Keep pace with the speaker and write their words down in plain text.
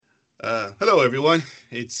Hello, everyone.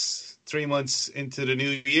 It's 3 months into the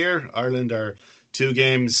new year. Ireland are 2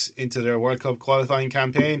 games into their World Cup qualifying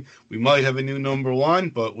campaign. We might have a new number one,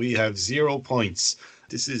 but we have 0 points.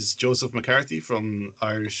 This is Joseph McCarthy from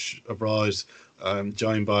Irish Abroad. I'm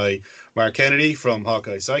joined by Mark Kennedy from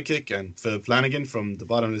Hawkeye Sidekick and Phil Flanagan from the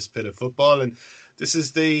Bottomless Pit of Football. And this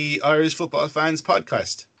is the Irish Football Fans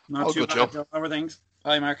Podcast. Not all too good, bad, Joe. How are things?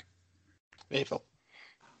 Hi, Mark. Hey, Phil.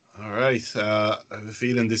 All right. I have a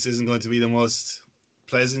feeling this isn't going to be the most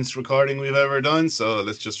pleasant recording we've ever done, so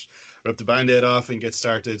let's just rip the Band-Aid off and get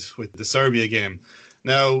started with the Serbia game.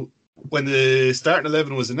 Now, when the starting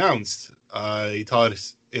 11 was announced, I thought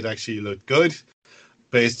it actually looked good.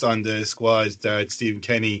 Based on the squad that Stephen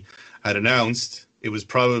Kenny had announced, it was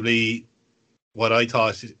probably what I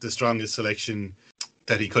thought the strongest selection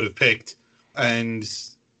that he could have picked. And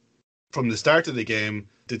from the start of the game,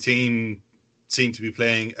 the team seemed to be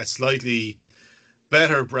playing a slightly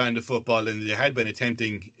better brand of football than they had been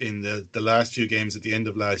attempting in the last few games at the end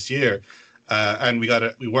of last year. And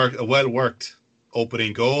we worked a well-worked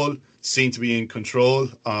opening goal, seemed to be in control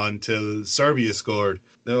until Serbia scored.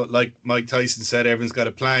 Now, like Mike Tyson said, everyone's got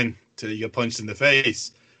a plan till you get punched in the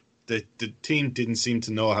face. The team didn't seem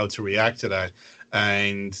to know how to react to that.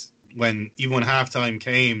 And when halftime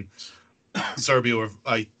came, Serbia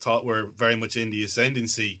I thought were very much in the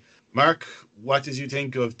ascendancy. Mark, what did you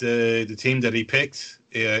think of the team that he picked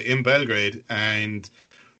in Belgrade, and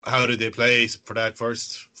how did they play for that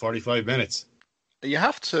first 45 minutes? You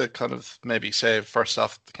have to kind of maybe say, first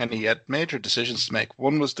off, Kenny had major decisions to make.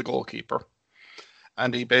 One was the goalkeeper,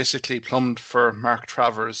 and he basically plumbed for Mark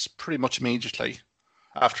Travers pretty much immediately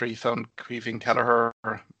after he found Caoimhín Kelleher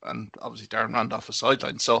and obviously Darren Randolph was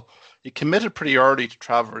sidelined. So he committed pretty early to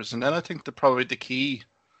Travers, and then I think probably the key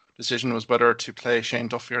decision was whether to play Shane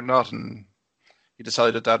Duffy or not, and he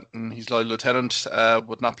decided that his loyal lieutenant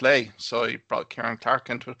would not play, so he brought Kieran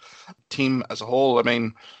Clark into the team as a whole. I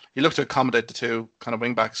mean, he looked to accommodate the two kind of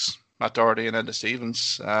wing-backs, Matt Doherty and Enda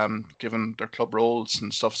Stevens, given their club roles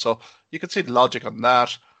and stuff, so you could see the logic on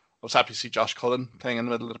that. I was happy to see Josh Cullen playing in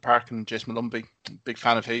the middle of the park, and Jason Malumbi, big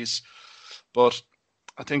fan of his, but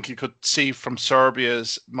I think you could see from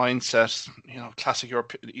Serbia's mindset, classic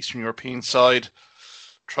Eastern European side,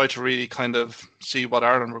 try to really kind of see what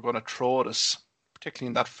Ireland were going to throw at us, particularly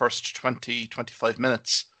in that first 20, 25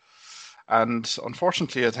 minutes. And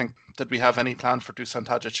unfortunately, I think, did we have any plan for Dusan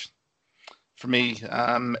Tadic? For me,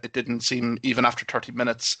 it didn't seem, even after 30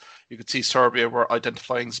 minutes, you could see Serbia were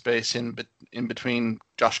identifying space in between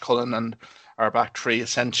Josh Cullen and our back three,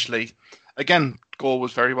 essentially. Again, goal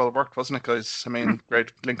was very well worked, wasn't it, guys? I mean,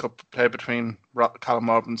 great link-up play between Callum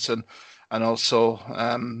Robinson and also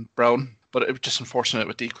Brown. But it was just unfortunate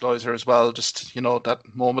with the equaliser as well. Just, that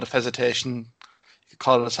moment of hesitation, you could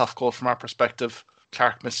call it a soft goal from our perspective.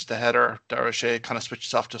 Clark misses the header. Darashe kind of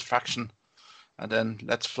switches off just fraction. And then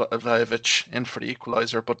lets Vlahovic in for the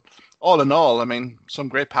equaliser. But all in all, I mean, some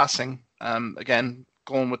great passing. Again,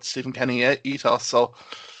 going with Stephen Kenny ethos. So,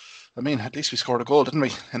 I mean, at least we scored a goal, didn't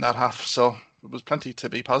we, in that half? So it was plenty to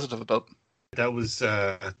be positive about. That was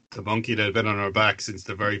the monkey that had been on our back since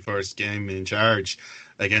the very first game in charge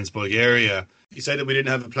against Bulgaria. You said that we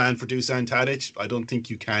didn't have a plan for Dusan Tadic. I don't think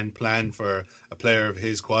you can plan for a player of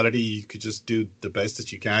his quality. You could just do the best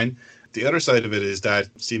that you can. The other side of it is that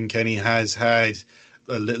Stephen Kenny has had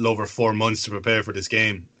a little over 4 months to prepare for this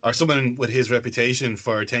game. Or someone with his reputation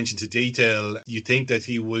for attention to detail, you think that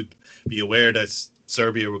he would be aware that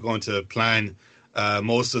Serbia were going to plan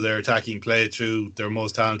most of their attacking play through their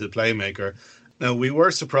most talented playmaker. Now, we were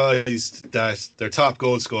surprised that their top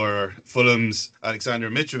goal scorer, Fulham's Alexander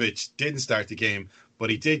Mitrovic, didn't start the game, but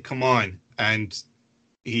he did come on and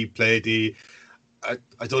he played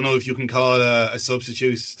I don't know if you can call a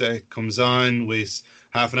substitute that comes on with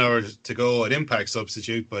half an hour to go an impact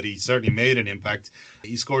substitute, but he certainly made an impact.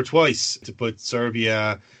 He scored twice to put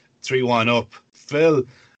Serbia 3-1 up. Phil,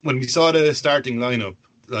 when we saw the starting lineup,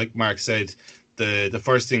 like Mark said, the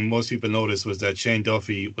first thing most people noticed was that Shane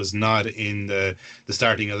Duffy was not in the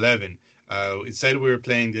starting 11. Instead, we were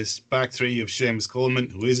playing this back three of Seamus Coleman,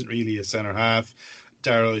 who isn't really a centre-half,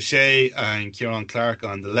 Darrell O'Shea and Kieran Clark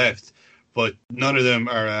on the left. But none of them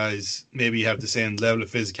are maybe have the same level of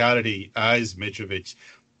physicality as Mitrovic.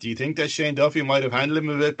 Do you think that Shane Duffy might have handled him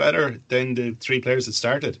a bit better than the three players that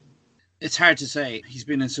started? It's hard to say. He's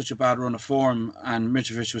been in such a bad run of form, and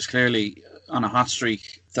Mitrovic was clearly on a hot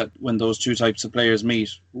streak that when those two types of players meet,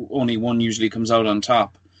 only one usually comes out on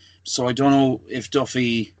top. So I don't know if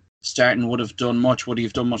Duffy starting would have done much. Would he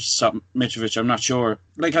have done much to stop Mitrovic? I'm not sure.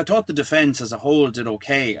 Like, I thought the defence as a whole did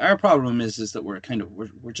okay. Our problem is that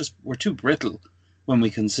we're too brittle. when we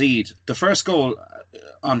concede. The first goal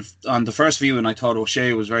on the first view, and I thought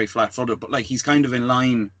O'Shea was very flat-footed, but like he's kind of in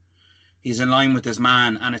line. He's in line with his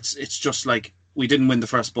man, and it's just like we didn't win the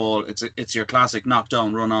first ball. It's your classic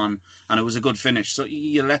knockdown, run on, and it was a good finish. So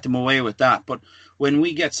you let them away with that. But when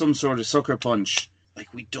we get some sort of sucker punch,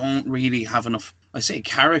 like we don't really have enough, I say,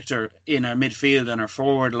 character in our midfield and our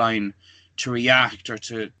forward line to react or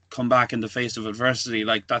to come back in the face of adversity.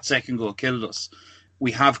 Like that second goal killed us.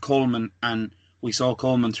 We have Coleman, and we saw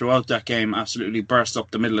Coleman throughout that game absolutely burst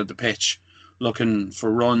up the middle of the pitch looking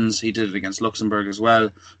for runs. He did it against Luxembourg as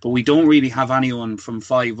well. But we don't really have anyone from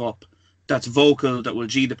 5 up that's vocal, that will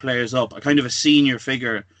G the players up. A kind of a senior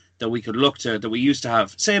figure that we could look to, that we used to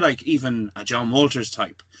have. Say like even a John Walters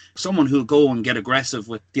type. Someone who'll go and get aggressive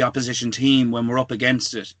with the opposition team when we're up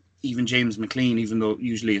against it. Even James McLean, even though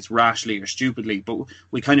usually it's rashly or stupidly. But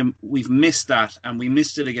we've missed that, and we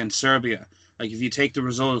missed it against Serbia. Like if you take the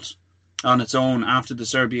result on its own after the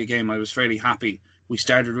Serbia game, I was fairly happy. We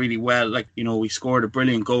started really well. Like, you know, we scored a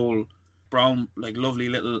brilliant goal. Brown, like lovely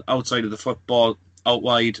little outside of the football, out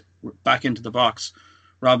wide, back into the box.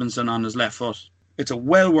 Robinson on his left foot. It's a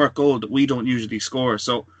well-worked goal that we don't usually score.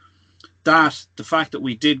 So the fact that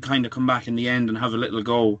we did kind of come back in the end and have a little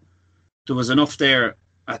go, there was enough there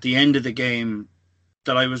at the end of the game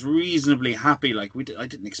that I was reasonably happy. Like I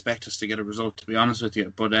didn't expect us to get a result, to be honest with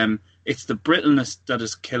you. But it's the brittleness that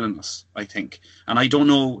is killing us, I think. And I don't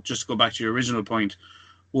know, just to go back to your original point,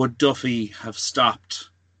 would Duffy have stopped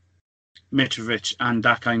Mitrovic and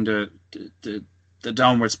that kind of the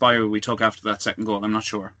downward spiral we took after that second goal? I'm not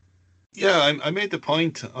sure. Yeah, I made the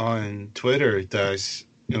point on Twitter that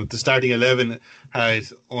the starting 11 had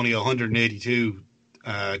only 182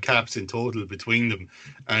 caps in total between them,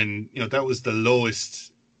 and that was the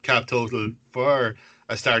lowest cap total for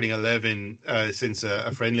a starting 11 since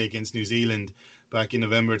a friendly against New Zealand back in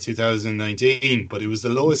November 2019. But it was the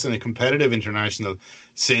lowest in a competitive international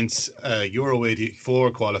since Euro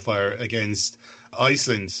 84 qualifier against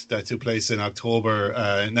Iceland that took place in October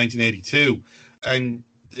 1982. And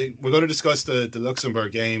we're going to discuss the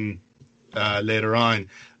Luxembourg game later on,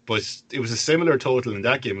 but it was a similar total in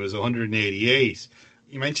that game. It was 188.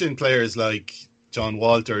 You mentioned players like John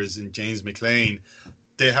Walters and James McLean.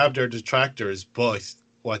 They have their detractors, but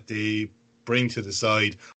what they bring to the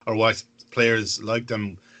side, or what players like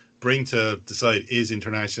them bring to the side, is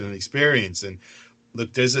international experience. And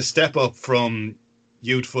look, there's a step up from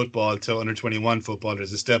youth football to under 21 football.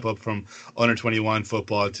 There's a step up from under 21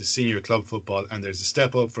 football to senior club football, and there's a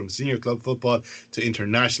step up from senior club football to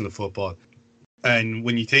international football. And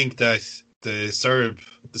when you think that the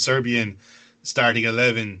Serbian starting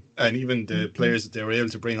 11 and even the players that they were able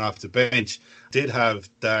to bring off the bench did have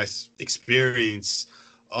that experience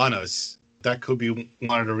on us, that could be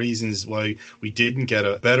one of the reasons why we didn't get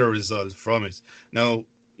a better result from it. Now,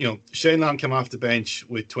 Shane Long came off the bench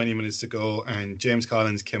with 20 minutes to go, and James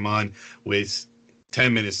Collins came on with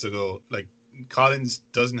 10 minutes to go. Like, Collins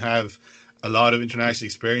doesn't have a lot of international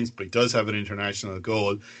experience, but he does have an international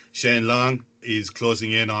goal. Shane Long is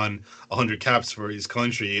closing in on 100 caps for his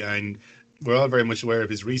country, and we're all very much aware of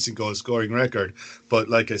his recent goal scoring record. But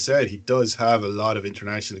like I said, he does have a lot of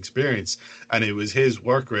international experience, and it was his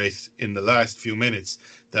work rate in the last few minutes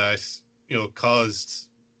that caused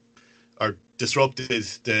or disrupted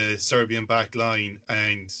the Serbian back line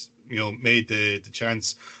and made the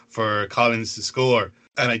chance for Collins to score.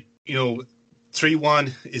 And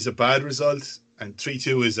 3-1 is a bad result and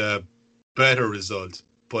 3-2 is a better result.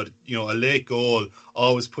 But a late goal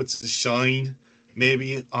always puts the shine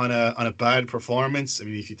maybe on a bad performance. I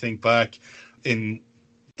mean, if you think back in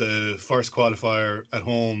the first qualifier at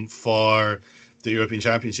home for the European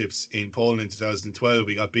Championships in Poland in 2012,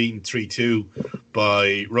 we got beaten 3-2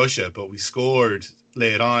 by Russia, but we scored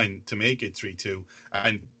late on to make it 3-2.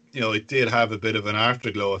 And it did have a bit of an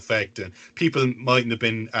afterglow effect, and people mightn't have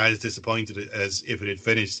been as disappointed as if it had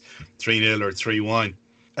finished 3-0 or 3-1.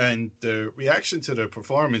 And the reaction to the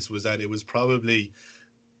performance was that it was probably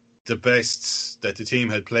the best that the team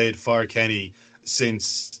had played for Kenny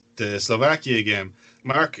since the Slovakia game.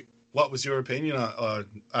 Mark, what was your opinion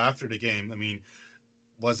after the game? I mean,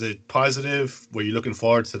 was it positive? Were you looking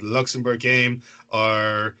forward to the Luxembourg game,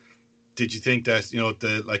 or did you think that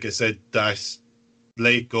like I said, that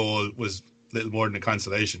late goal was little more than a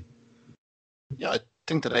consolation? Yeah, I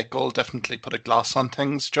think the late goal definitely put a gloss on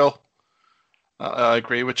things, Joe. I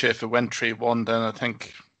agree with you. If it went 3-1, then I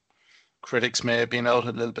think critics may have been out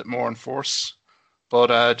a little bit more in force.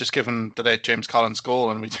 But just given the late James Collins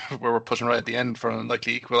goal, and we were pushing right at the end for an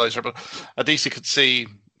unlikely equaliser, but at least you could see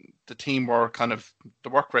the team were the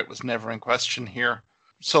work rate was never in question here.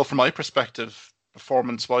 So from my perspective,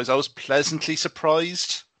 performance-wise. I was pleasantly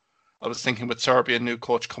surprised. I was thinking with Serbia, new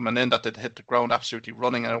coach coming in, that they'd hit the ground absolutely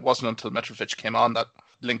running, and it wasn't until Mitrovic came on that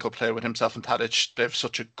link-up play with himself and Tadic. They have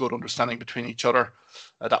such a good understanding between each other.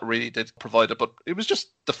 That really did provide it. But it was just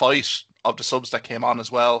the fight of the subs that came on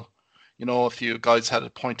as well. You know, a few guys had a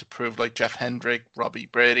point to prove, like Jeff Hendrick, Robbie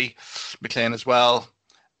Brady, McLean as well.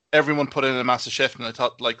 Everyone put in a massive shift, and I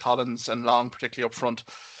thought, like Collins and Long, particularly up front.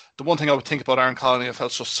 The one thing I would think about Aaron Connolly, I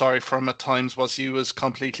felt so sorry for him at times, was he was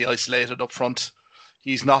completely isolated up front.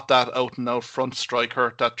 He's not that out-and-out front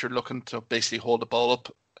striker that you're looking to basically hold the ball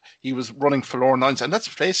up. He was running forlorn lines, and let's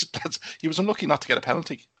face it, he was unlucky not to get a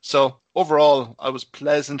penalty. So overall, I was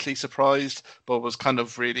pleasantly surprised, but was kind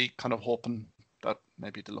of hoping that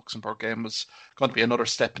maybe the Luxembourg game was going to be another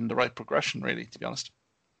step in the right progression, really, to be honest.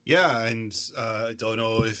 Yeah, and I don't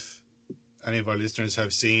know if any of our listeners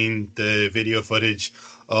have seen the video footage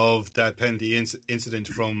of that penalty incident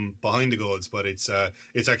from behind the goals, but it's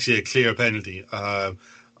actually a clear penalty.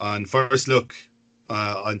 On first look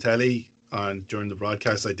on telly, during the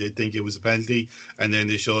broadcast, I did think it was a penalty, and then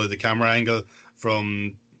they showed the camera angle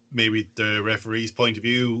from maybe the referee's point of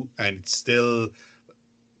view, and it's still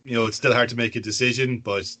hard to make a decision,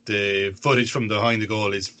 but the footage from behind the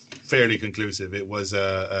goal is fairly conclusive. It was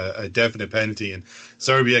a definite penalty, and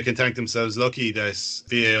Serbia can thank themselves lucky that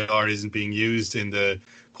VAR isn't being used in the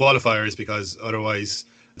qualifiers, because otherwise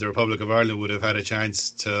the Republic of Ireland would have had a chance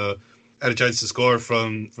to score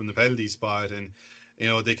from the penalty spot. And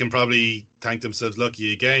they can probably thank themselves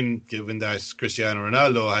lucky again, given that Cristiano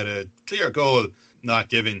Ronaldo had a clear goal not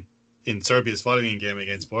given in Serbia's following game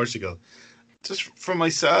against Portugal. Just for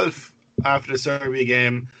myself, after the Serbia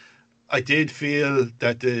game, I did feel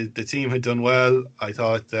that the team had done well. I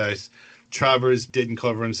thought that Travers didn't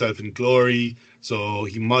cover himself in glory, so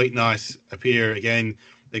he might not appear again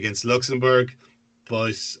against Luxembourg.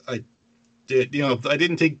 But I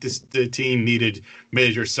didn't think the team needed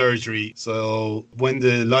major surgery. So when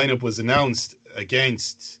the lineup was announced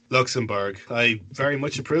against Luxembourg, I very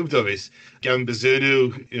much approved of it. Gavin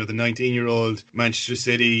Bazunu, the 19-year-old Manchester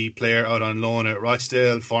City player out on loan at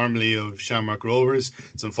Rochdale, formerly of Shamrock Rovers.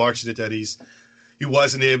 It's unfortunate that he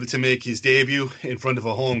wasn't able to make his debut in front of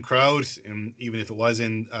a home crowd, and even if it was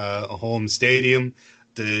in a home stadium.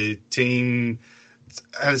 The team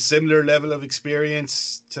had a similar level of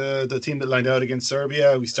experience to the team that lined out against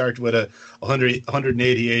Serbia. We started with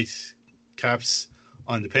 188 caps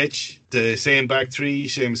on the pitch. The same back three: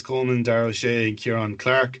 Seamus Coleman, Darrell O'Shea and Kieran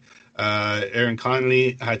Clark. Aaron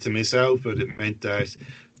Connolly had to miss out, but it meant that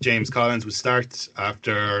James Collins would start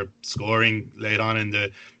after scoring late on in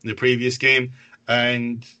the previous game.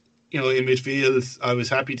 And, in midfield, I was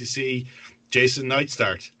happy to see Jason Knight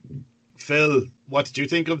start. Phil, what did you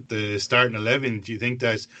think of the starting 11? Do you think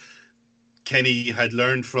that Kenny had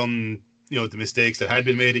learned from the mistakes that had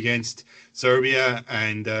been made against Serbia,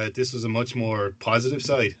 and this was a much more positive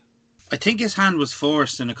side? I think his hand was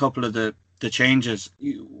forced in a couple of the changes.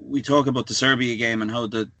 We talk about the Serbia game and how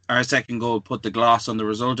our second goal put the gloss on the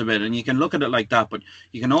result a bit, and you can look at it like that, but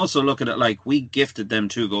you can also look at it like we gifted them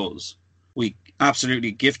 2 goals. We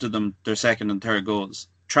absolutely gifted them their second and third goals.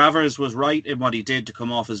 Travers was right in what he did to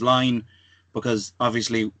come off his line, because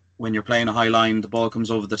obviously when you're playing a high line, the ball comes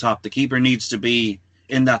over the top. The keeper needs to be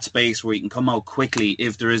in that space where he can come out quickly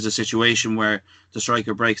if there is a situation where the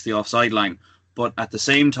striker breaks the offside line. But at the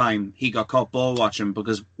same time, he got caught ball watching,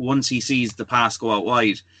 because once he sees the pass go out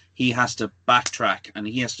wide, he has to backtrack, and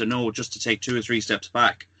he has to know just to take 2 or 3 steps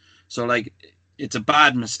back. So, it's a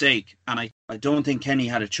bad mistake, and I don't think Kenny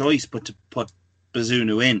had a choice but to put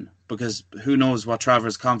Bazunu in, because who knows what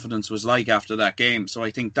Travers' confidence was like after that game. So I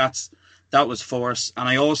think that was forced. And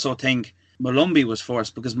I also think Malumbi was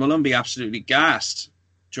forced, because Malumbi absolutely gassed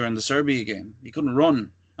during the Serbia game. He couldn't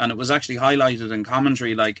run. And it was actually highlighted in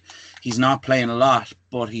commentary, he's not playing a lot,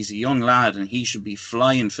 but he's a young lad and he should be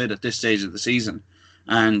flying fit at this stage of the season.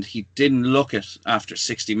 And he didn't look it after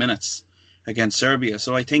 60 minutes against Serbia.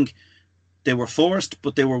 So I think they were forced,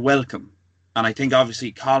 but they were welcome. And I think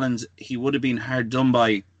obviously Collins, he would have been hard done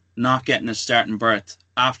by not getting a starting berth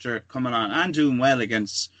after coming on and doing well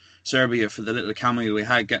against Serbia for the little cameo we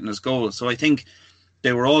had getting his goal. So I think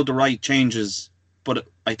they were all the right changes, but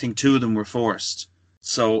I think 2 of them were forced.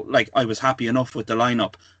 So, I was happy enough with the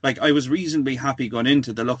lineup. I was reasonably happy going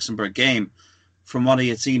into the Luxembourg game from what I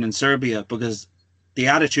had seen in Serbia, because the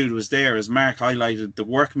attitude was there, as Mark highlighted, the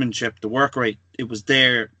workmanship, the work rate, it was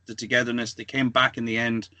there, the togetherness. They came back in the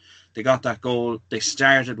end. They got that goal. They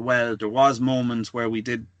started well. There was moments where we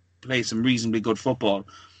did play some reasonably good football.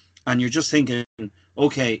 And you're just thinking,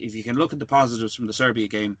 okay, if you can look at the positives from the Serbia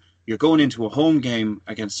game, you're going into a home game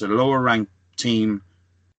against a lower-ranked team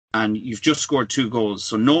and you've just scored 2 goals,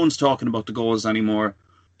 so no one's talking about the goals anymore.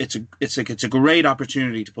 It's a great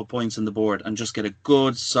opportunity to put points on the board and just get a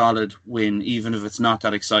good, solid win, even if it's not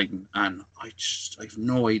that exciting. And I have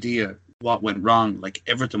no idea what went wrong. Like,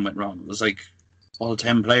 everything went wrong. It was like all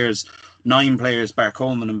 10 players, 9 players, bar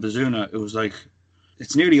Coleman and Bazuna. It was like,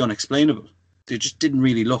 it's nearly unexplainable. They just didn't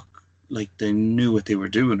really look like they knew what they were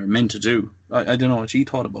doing or meant to do. I don't know what you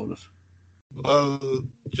thought about it. Well,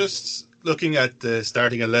 just looking at the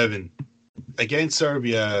starting 11, against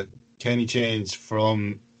Serbia, Kenny changed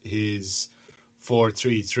from his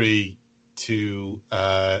 4-3-3 to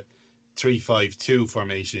 3-5-2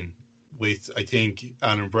 formation, with, I think,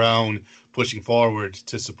 Alan Brown pushing forward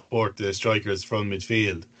to support the strikers from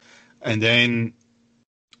midfield. And then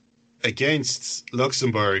against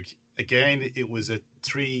Luxembourg, again, it was a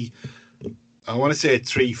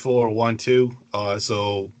 3-4-1-2.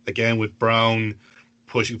 So again, with Brown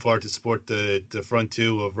pushing forward to support the front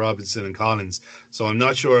two of Robinson and Collins. So I'm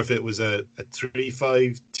not sure if it was a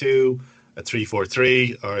 3-5-2, a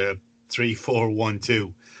 3-4-3, or a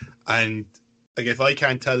 3-4-1-2. And like, if I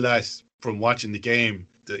can't tell that from watching the game,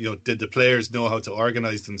 did the players know how to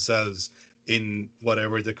organize themselves in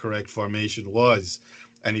whatever the correct formation was?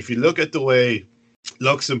 And if you look at the way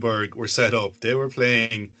Luxembourg were set up, they were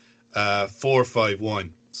playing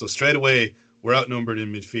 4-5-1. So straight away, we're outnumbered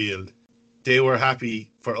in midfield. They were happy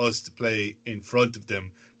for us to play in front of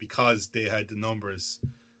them because they had the numbers.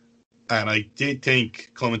 And I did think,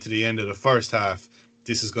 coming to the end of the first half,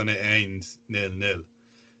 this is going to end 0-0.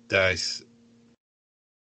 That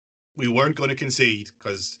we weren't going to concede,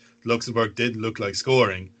 because Luxembourg did look like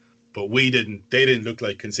scoring, but they didn't look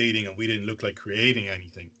like conceding, and we didn't look like creating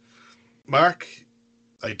anything. Mark,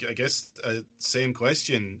 I guess same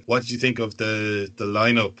question. What did you think of the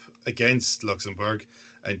lineup against Luxembourg?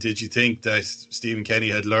 And did you think that Stephen Kenny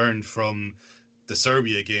had learned from the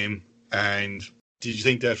Serbia game? And did you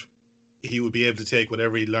think that he would be able to take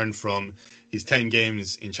whatever he learned from his 10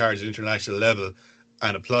 games in charge at international level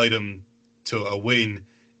and apply them to a win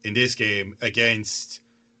in this game against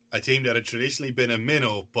a team that had traditionally been a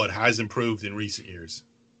minnow but has improved in recent years?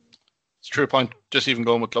 It's a true point. Just even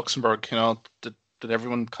going with Luxembourg, did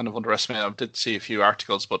everyone kind of underestimate? I did see a few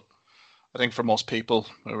articles, but I think for most people,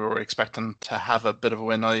 we were expecting to have a bit of a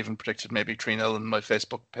win. I even predicted maybe 3-0 in my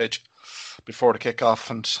Facebook page before the kickoff.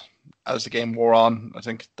 And as the game wore on, I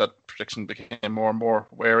think that prediction became more and more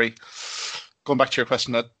wary. Going back to your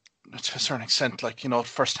question, that to a certain extent,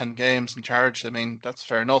 first 10 games in charge, I mean, that's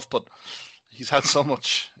fair enough. But he's had so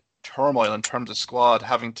much turmoil in terms of squad,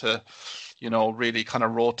 having to, really kind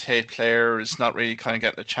of rotate players, not really kind of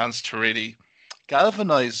getting a chance to really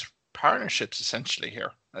galvanize partnerships essentially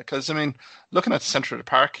here. Because, I mean, looking at the centre of the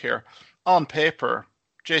park here, on paper,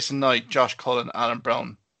 Jason Knight, Josh Cullen, Alan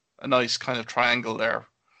Brown, a nice kind of triangle there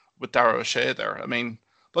with Darragh O'Shea there. I mean,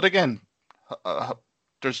 but again,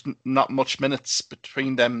 there's not much minutes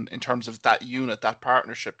between them in terms of that unit, that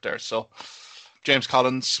partnership there. So James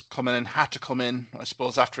Collins had to come in, I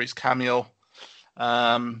suppose, after his cameo.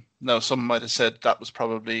 Now, some might have said that was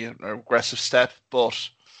probably an aggressive step, but,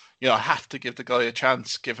 I have to give the guy a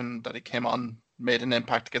chance, given that he came on, made an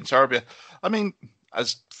impact against Serbia. I mean,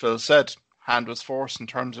 as Phil said, hand was forced in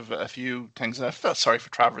terms of a few things. And I felt sorry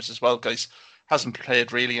for Travers as well, guys. Hasn't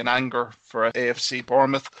played really in anger for AFC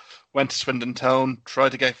Bournemouth. Went to Swindon Town,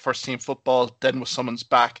 tried to get first team football, then was summoned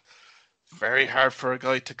back. Very hard for a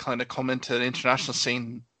guy to kind of come into the international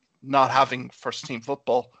scene not having first team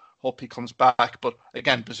football. Hope he comes back. But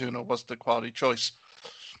again, Bazuna was the quality choice.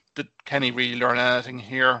 Did Kenny really learn anything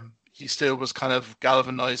here? He still was kind of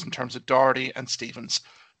galvanised in terms of Doherty and Stevens.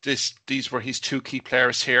 These were his 2 key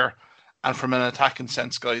players here. And from an attacking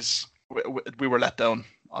sense, guys, we were let down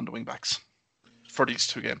on the wing-backs for these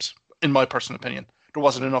 2 games, in my personal opinion. There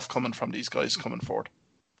wasn't enough coming from these guys coming forward.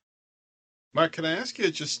 Mark, can I ask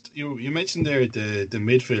you, just you mentioned there the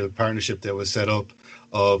midfield partnership that was set up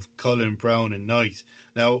of Cullen, Brown and Knight.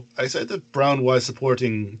 Now, I said that Brown was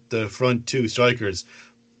supporting the front 2 strikers,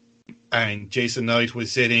 and Jason Knight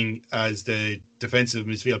was sitting as the defensive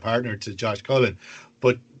midfield partner to Josh Cullen.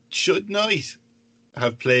 But should Knight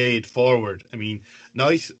have played forward? I mean,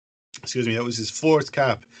 Knight, that was his 4th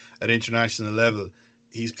cap at international level.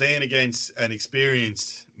 He's playing against an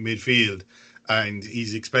experienced midfield, and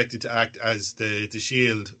he's expected to act as the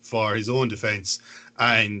shield for his own defence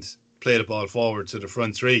and play the ball forward to the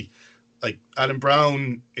front 3. Like, Alan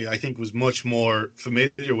Brown, I think, was much more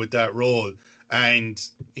familiar with that role, and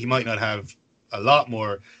he might not have a lot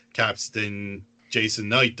more caps than Jason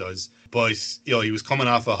Knight does, but he was coming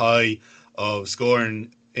off a high of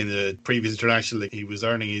scoring in the previous international. He was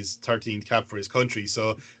earning his 13th cap for his country,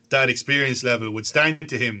 so that experience level would stand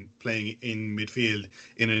to him playing in midfield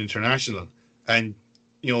in an international. And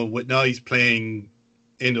with now he's playing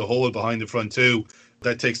in the hole behind the front two,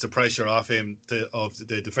 that takes the pressure off him, of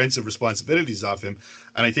the defensive responsibilities off him.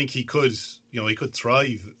 And I think he could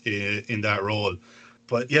thrive in that role.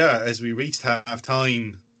 But yeah, as we reached half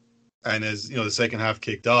time and as the second half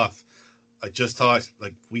kicked off, I just thought,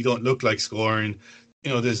 like, we don't look like scoring.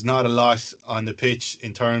 There's not a lot on the pitch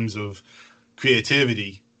in terms of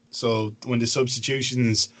creativity. So when the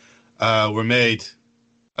substitutions were made,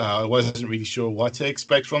 I wasn't really sure what to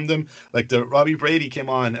expect from them. Like, the Robbie Brady came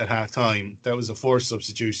on at half time. That was a forced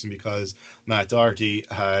substitution because Matt Doherty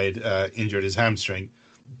had injured his hamstring.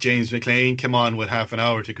 James McLean came on with half an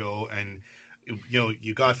hour to go, and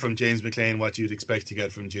you got from James McLean what you'd expect to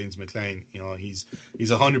get from James McLean. He's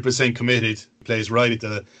 100% committed, plays right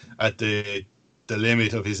at the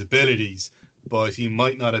limit of his abilities, but he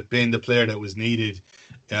might not have been the player that was needed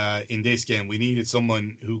in this game. We needed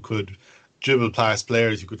someone who could dribble past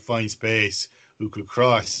players, who could find space, who could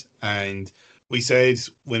cross. And we said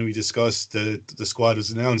when we discussed the squad was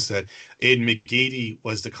announced that Aidan McGeady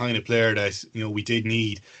was the kind of player that we did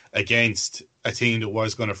need against a team that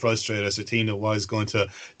was going to frustrate us, a team that was going to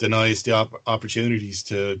deny us the opportunities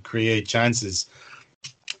to create chances.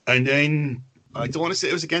 And then, I don't want to say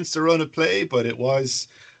it was against the run of play, but it was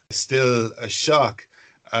still a shock.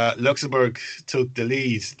 Luxembourg took the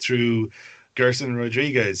lead through Gerson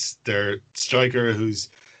Rodriguez, their striker, who's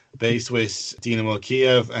based with Dinamo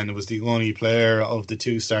Kiev and was the only player of the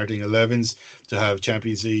two starting 11s to have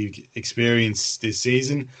Champions League experience this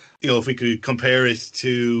season. If we could compare it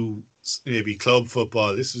to maybe club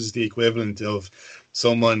football, this was the equivalent of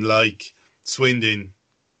someone like Swindon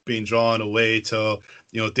being drawn away to,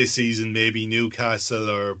 this season maybe Newcastle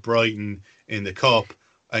or Brighton in the Cup,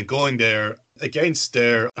 and going there against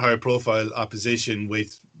their higher profile opposition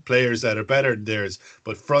with players that are better than theirs,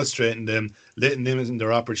 but frustrating them, letting them in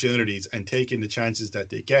their opportunities and taking the chances that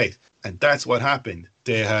they get. And that's what happened.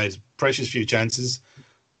 They had precious few chances,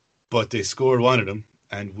 but they scored one of them,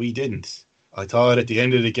 and we didn't. I thought at the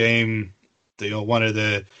end of the game, one of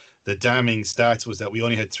the damning stats was that we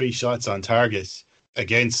only had 3 shots on target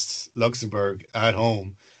against Luxembourg at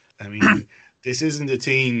home. I mean, this isn't a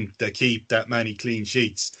team that keep that many clean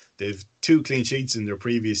sheets. They've 2 clean sheets in their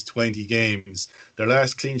previous 20 games. Their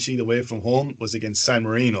last clean sheet away from home was against San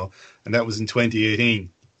Marino, and that was in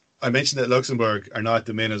 2018. I mentioned that Luxembourg are not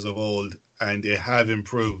the Minas of old, and they have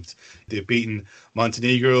improved. They've beaten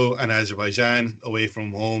Montenegro and Azerbaijan away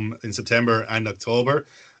from home in September and October,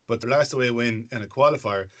 but their last away win in a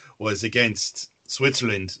qualifier was against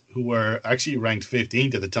Switzerland, who were actually ranked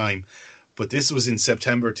 15th at the time. But this was in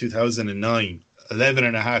September 2009, 11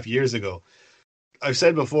 and a half years ago. I've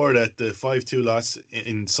said before that the 5-2 loss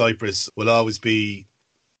in Cyprus will always be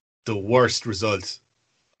the worst result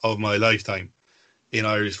of my lifetime in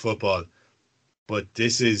Irish football. But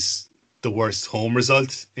this is the worst home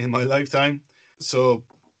result in my lifetime. So,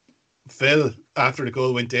 Phil, after the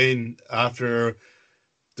goal went in, after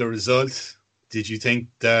the result, did you think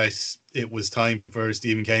that it was time for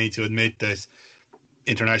Stephen Kenny to admit that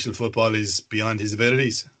international football is beyond his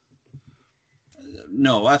abilities?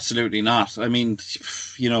 No, absolutely not. I mean,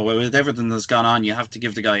 with everything that's gone on, you have to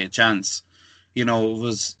give the guy a chance. It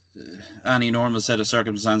was any normal set of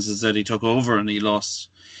circumstances that he took over and he lost.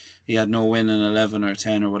 He had no win in 11 or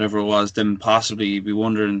 10 or whatever it was. Then possibly you'd be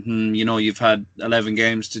wondering, you've had 11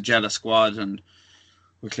 games to gel a squad and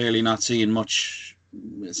we're clearly not seeing much.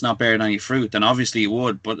 It's not bearing any fruit. Then obviously you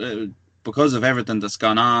would. But because of everything that's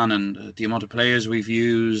gone on and the amount of players we've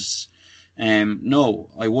used, no,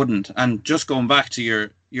 I wouldn't. And just going back to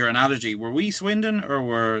your analogy, were we Swindon or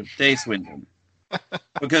were they Swindon?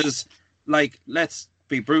 Because, let's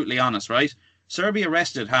be brutally honest, right? Serbia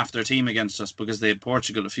rested half their team against us because they had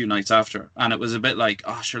Portugal a few nights after. And it was a bit like,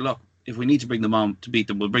 sure, look, if we need to bring them on to beat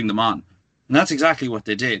them, we'll bring them on. And that's exactly what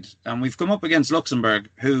they did. And we've come up against Luxembourg,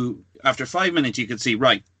 who, after 5 minutes, you could see,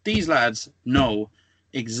 right, these lads know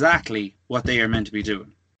exactly what they are meant to be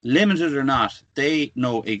doing. Limited or not, they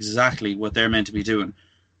know exactly what they're meant to be doing.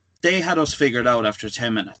 They had us figured out after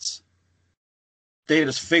 10 minutes. They had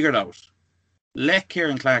us figured out. Let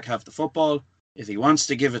Kieran Clark have the football. If he wants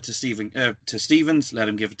to give it to Stevens, let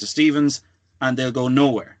him give it to Stevens, and they'll go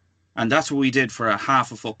nowhere. And that's what we did for a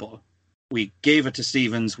half of football. We gave it to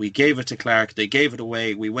Stevens, we gave it to Clark, they gave it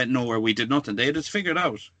away, we went nowhere, we did nothing. They had us figured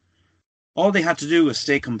out. All they had to do was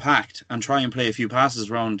stay compact and try and play a few passes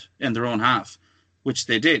around in their own half, which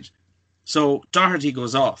they did. So Doherty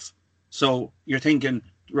goes off. So you're thinking,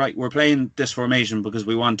 right, we're playing this formation because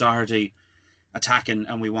we want Doherty attacking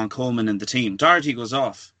and we want Coleman in the team. Doherty goes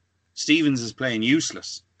off. Stevens is playing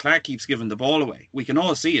useless. Clark keeps giving the ball away. We can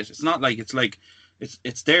all see it. It's not like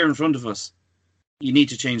it's there in front of us. You need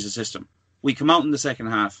to change the system. We come out in the second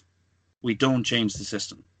half. We don't change the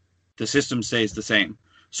system. The system stays the same.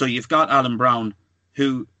 So you've got Alan Brown,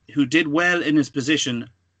 who did well in his position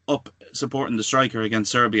up supporting the striker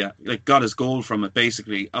against Serbia. Like, got his goal from it,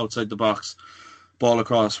 basically, outside the box. Ball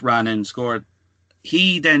across, ran in, scored.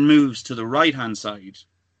 He then moves to the right-hand side,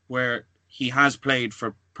 where he has played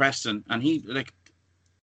for Preston. And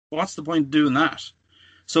what's the point of doing that?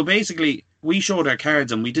 So basically, we showed our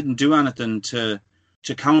cards and we didn't do anything to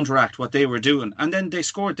counteract what they were doing. And then they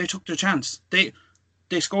scored. They took their chance. They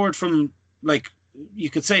scored from, you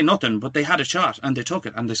could say nothing, but they had a shot and they took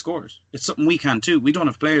it and they scored. It's something we can't do. We don't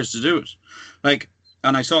have players to do it.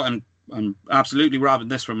 And I saw, and I'm absolutely robbing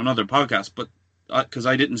this from another podcast, but because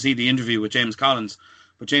I didn't see the interview with James Collins,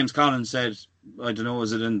 but James Collins said, I don't know,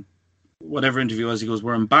 was it in whatever interview it was, he goes,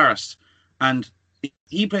 we're embarrassed. And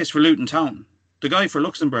he plays for Luton Town. The guy for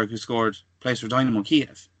Luxembourg who scored plays for Dynamo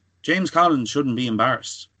Kiev. James Collins shouldn't be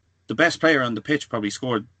embarrassed. The best player on the pitch probably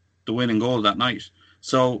scored the winning goal that night.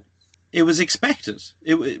 So it was expected.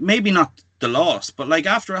 It maybe not the loss, but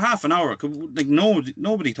after a half an hour,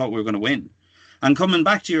 nobody thought we were going to win. And coming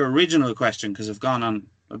back to your original question, because I've gone on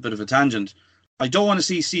a bit of a tangent, I don't want to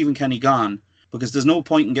see Stephen Kenny gone because there's no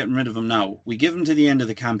point in getting rid of him now. We give him to the end of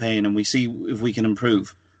the campaign and we see if we can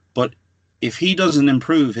improve. But if he doesn't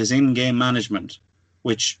improve his in-game management,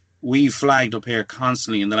 which we've flagged up here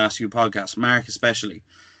constantly in the last few podcasts, Mark especially,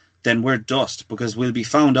 then we're dust because we'll be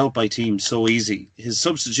found out by teams so easy. His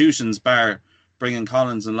substitutions, bar bringing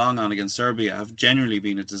Collins and Long on against Serbia, have generally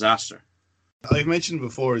been a disaster. I've mentioned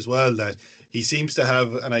before as well that he seems to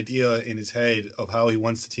have an idea in his head of how he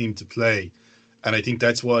wants the team to play. And I think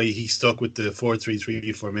that's why he stuck with the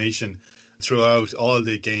 4-3-3 formation throughout all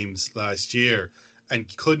the games last year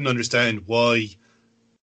and couldn't understand why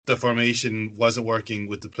the formation wasn't working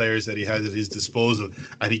with the players that he had at his disposal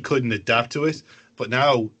and he couldn't adapt to it. But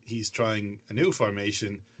now he's trying a new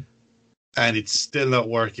formation and it's still not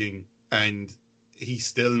working and he's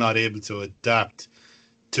still not able to adapt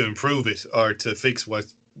to improve it or to fix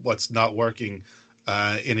what's not working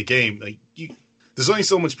in a game. There's only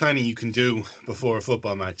so much planning you can do before a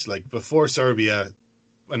football match. Before Serbia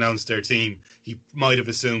announced their team, he might have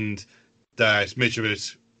assumed that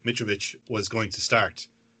Mitrovic was going to start.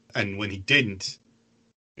 And when he didn't,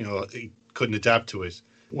 he couldn't adapt to it.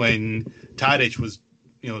 When Tadic was,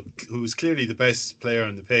 who was clearly the best player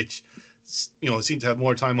on the pitch, seemed to have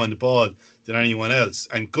more time on the ball than anyone else.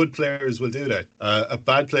 And good players will do that. A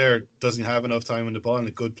bad player doesn't have enough time on the ball, and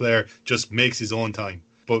a good player just makes his own time.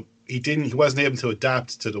 But he wasn't able to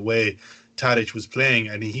adapt to the way Tadic was playing,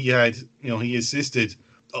 and he assisted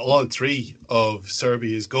all three of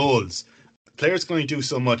Serbia's goals. Players can only do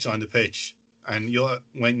so much on the pitch, and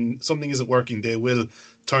when something isn't working, they will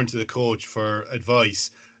turn to the coach for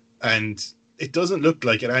advice. And it doesn't look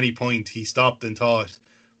like at any point he stopped and thought,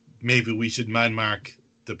 maybe we should man-mark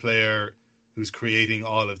the player who's creating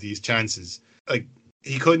all of these chances.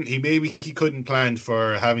 He couldn't plan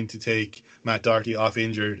for having to take Matt Doherty off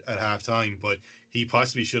injured at half-time, but he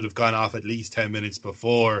possibly should have gone off at least 10 minutes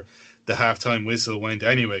before the half-time whistle went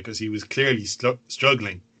anyway, because he was clearly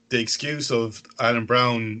struggling. The excuse of Alan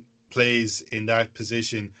Brown plays in that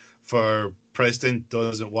position for Preston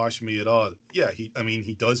doesn't wash me at all. Yeah, he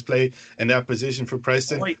does play in that position for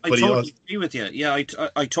Preston. I totally agree with you. Yeah,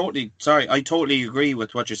 I totally agree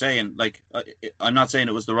with what you're saying. I'm not saying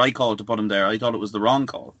it was the right call to put him there. I thought it was the wrong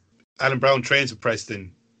call. Alan Brown trains with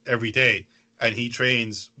Preston every day, and he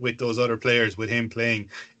trains with those other players, with him playing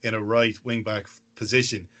in a right wing-back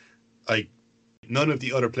position. None of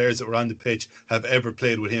the other players that were on the pitch have ever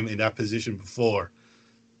played with him in that position before.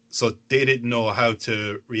 So they didn't know how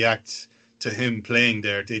to react to him playing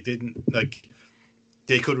there. They didn't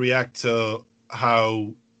they could react to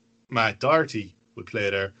how Matt Doherty would play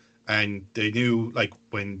there, and they knew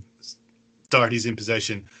when Doherty's in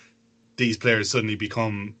possession, these players suddenly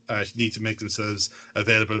need to make themselves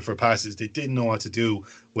available for passes. They didn't know what to do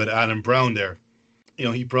with Alan Brown there.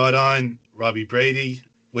 He brought on Robbie Brady,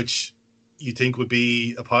 which you think would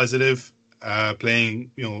be a positive, playing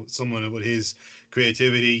someone with his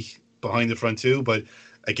creativity behind the front two, but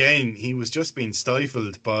again, he was just being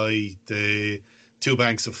stifled by the two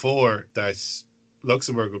banks of four that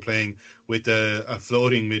Luxembourg were playing with a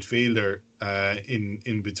floating midfielder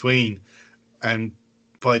in between. And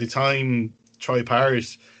by the time Troy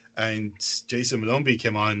Parrott and Jason Malumbi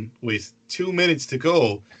came on with 2 minutes to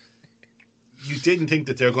go, you didn't think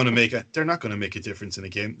that they're not going to make a difference in a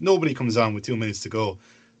game. Nobody comes on with 2 minutes to go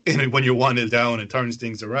when you're 1-0 down and turns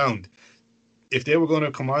things around. If they were going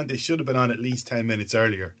to come on, they should have been on at least 10 minutes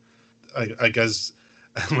earlier. I guess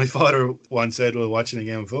my father once said while watching a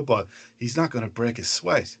game of football, he's not going to break a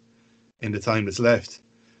sweat in the time that's left.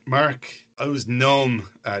 Mark, I was numb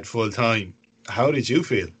at full time. How did you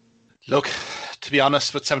feel? Look, to be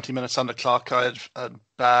honest, with 70 minutes on the clock, I had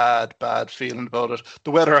a bad feeling about it.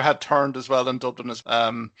 The weather had turned as well in Dublin.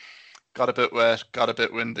 Got a bit wet, got a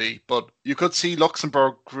bit windy, but you could see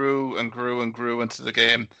Luxembourg grew into the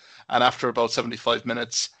game. And after about 75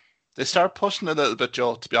 minutes, they started pushing a little bit,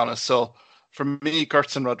 Joe, to be honest. So for me,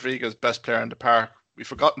 Gertson Rodriguez, best player in the park. We've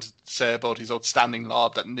forgotten to say about his outstanding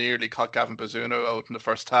lob that nearly caught Gavin Bazunu out in the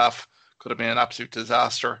first half. Could have been an absolute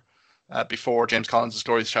disaster before James Collins'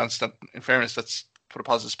 glorious chance. That, in fairness, let's put a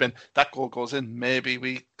positive spin. That goal goes in. Maybe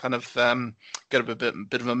we kind of get a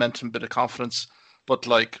bit of momentum, a bit of confidence. But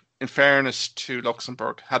in fairness to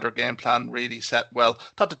Luxembourg, had their game plan really set well.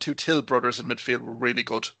 Thought the two Till brothers in midfield were really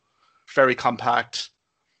good, very compact,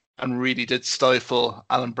 and really did stifle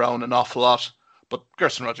Alan Brown an awful lot. But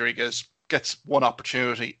Gerson Rodriguez gets one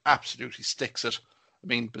opportunity, absolutely sticks it. I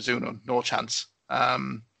mean, Bazunu, no chance.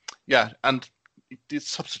 And the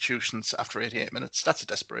substitutions after 88 minutes, that's a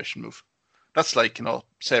desperation move. That's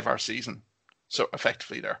save our season. So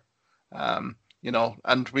effectively there.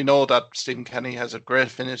 And we know that Stephen Kenny has a great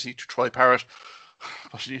affinity to Troy Parrott,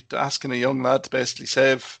 but you're asking a young lad to basically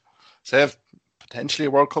save potentially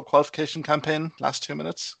a World Cup qualification campaign last 2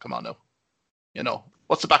 minutes. Come on now.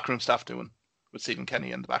 What's the backroom staff doing with Stephen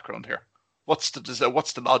Kenny in the background here? What's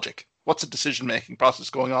the logic? What's the decision-making process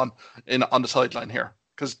going on the sideline here?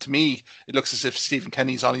 Because to me, it looks as if Stephen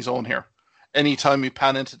Kenny's on his own here. Anytime we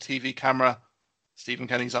pan into the TV camera, Stephen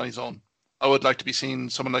Kenny's on his own. I would like to be seeing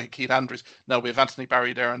someone like Keith Andrews. Now we have Anthony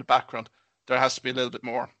Barry there in the background. There has to be a little bit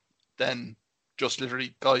more than just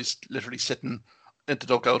guys sitting in the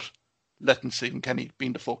dugout, letting Stephen Kenny be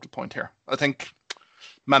the focal point here. I think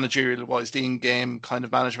managerial-wise, the in-game kind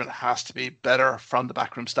of management has to be better from the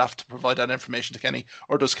backroom staff to provide that information to Kenny.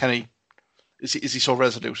 Or does Kenny, is he so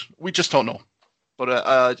resolute? We just don't know. But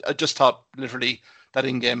I just thought literally that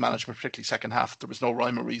in-game management, particularly second half, there was no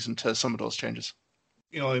rhyme or reason to some of those changes.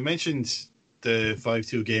 I mentioned the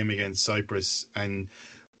 5-2 game against Cyprus, and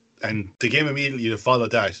the game immediately that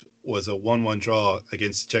followed that was a 1-1 draw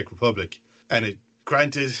against the Czech Republic, and it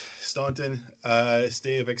granted Staunton a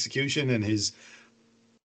stay of execution, and his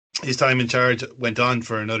time in charge went on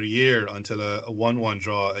for another year until a 1-1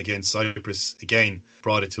 draw against Cyprus again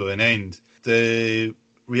brought it to an end. The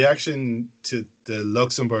reaction to the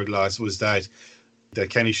Luxembourg loss was that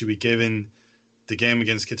Kenny should be given the game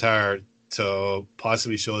against Qatar to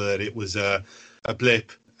possibly show that it was a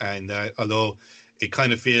blip, and that although it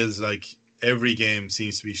kind of feels like every game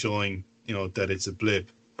seems to be showing, that it's a blip,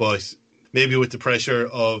 but maybe with the pressure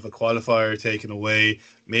of a qualifier taken away,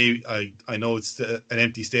 maybe I know it's an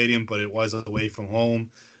empty stadium, but it was away from home.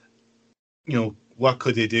 What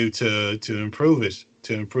could they do to improve it,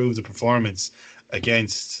 to improve the performance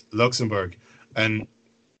against Luxembourg? And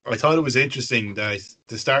I thought it was interesting that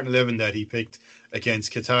the starting 11 that he picked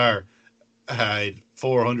against Qatar had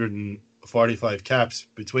 445 caps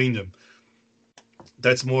between them.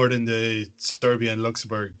 That's more than the Serbia and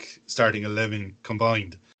Luxembourg starting 11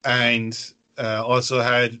 combined. And also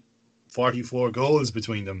had 44 goals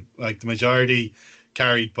between them. The majority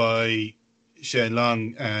carried by Shane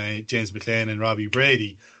Long, James McLean and Robbie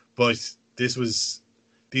Brady. But these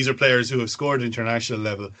are players who have scored at international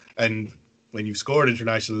level. And when you've scored at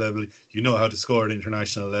international level, you know how to score at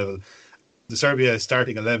international level. The Serbia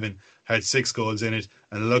starting 11 had 6 goals in it,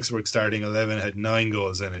 and the Luxembourg starting 11 had 9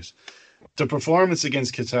 goals in it. The performance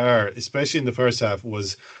against Qatar, especially in the first half,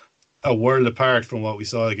 was a world apart from what we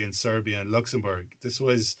saw against Serbia and Luxembourg. This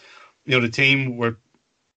was, the team were,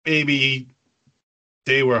 maybe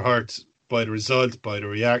they were hurt by the result, by the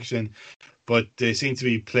reaction, but they seemed to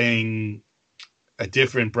be playing a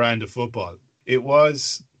different brand of football. It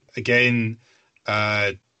was, again,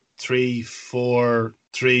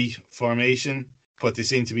 3-4-3 formation, but they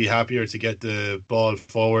seem to be happier to get the ball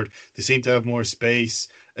forward. They seem to have more space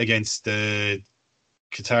against the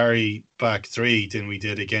Qatari back three than we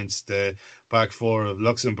did against the back four of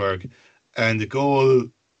Luxembourg. And the goal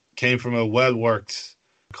came from a well-worked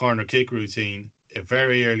corner kick routine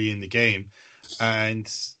very early in the game. And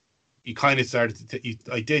you kind of started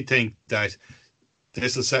I did think that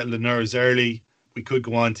this will settle the nerves early. We could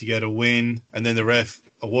go on to get a win. And then the ref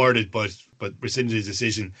awarded, but rescinded his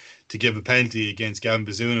decision to give a penalty against Gavin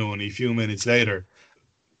Bazunu only a few minutes later.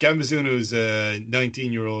 Gavin Bazunu is a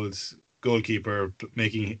 19-year-old goalkeeper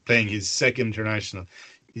playing his second international.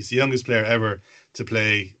 He's the youngest player ever to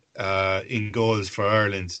play in goals for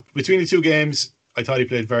Ireland. Between the two games, I thought he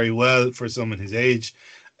played very well for someone his age,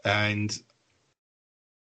 and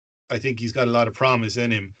I think he's got a lot of promise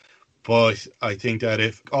in him. But I think that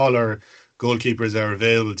if all our goalkeepers are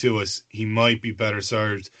available to us, he might be better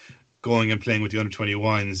served going and playing with the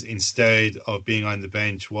under-21s instead of being on the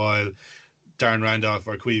bench while Darren Randolph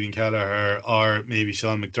or Caoimhín Kelleher or maybe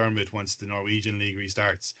Sean McDermott, once the Norwegian League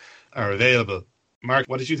restarts, are available. Mark,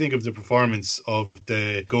 what did you think of the performance of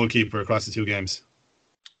the goalkeeper across the two games?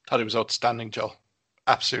 Thought he was outstanding, Joe.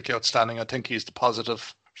 Absolutely outstanding. I think he's the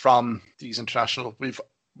positive from these international.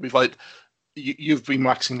 You've been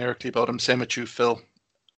waxing lyrically about him. Same with you, Phil.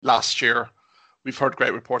 Last year, we've heard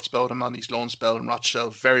great reports about him on his loan spell in Rochdale.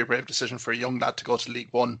 Very brave decision for a young lad to go to League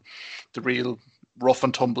One, the real rough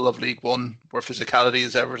and tumble of League One, where physicality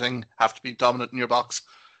is everything. Have to be dominant in your box.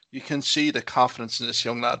 You can see the confidence in this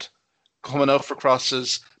young lad coming out for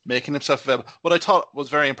crosses, making himself available. What I thought was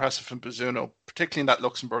very impressive from Bazunu, particularly in that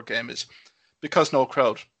Luxembourg game, is because no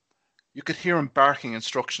crowd, you could hear him barking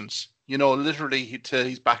instructions. Literally to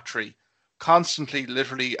his back tree, constantly,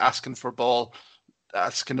 literally asking for ball,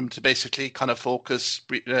 asking him to basically kind of focus,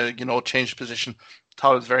 change position.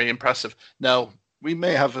 Thought it was very impressive. Now, we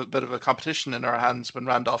may have a bit of a competition in our hands when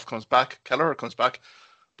Randolph comes back, Kelleher comes back,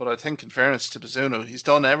 but I think in fairness to Bazunu, he's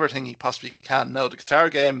done everything he possibly can. Now, the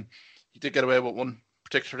Qatar game, he did get away with one,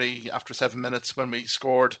 particularly after 7 minutes when we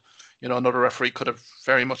scored. Another referee could have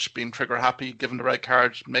very much been trigger happy, given the red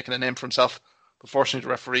card, making a name for himself. But fortunately,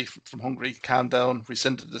 the referee from Hungary calmed down,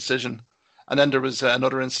 rescinded the decision. And then there was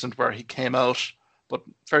another incident where he came out, but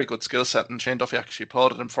very good skill set, and Shane Duffy actually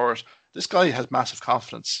applauded him for it. This guy has massive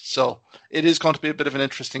confidence. So it is going to be a bit of an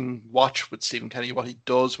interesting watch with Stephen Kenny, what he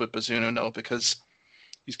does with Bazunu now, because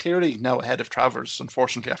he's clearly now ahead of Travers,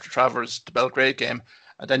 unfortunately, after Travers, the Belgrade game.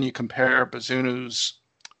 And then you compare Bazunu's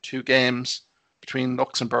two games between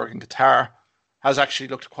Luxembourg and Qatar, has actually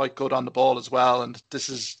looked quite good on the ball as well. And this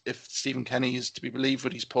is, if Stephen Kenny is to be believed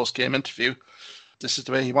with his post-game interview, this is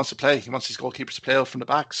the way he wants to play. He wants his goalkeepers to play out from the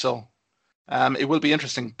back. So it will be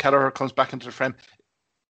interesting. Kelleher comes back into the frame.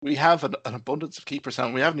 We have an abundance of keepers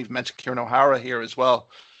now. We haven't even mentioned Kieran O'Hara here as well,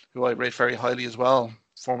 who I rate very highly as well,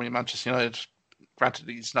 formerly Manchester United. Granted,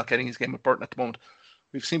 he's not getting his game with Burton at the moment.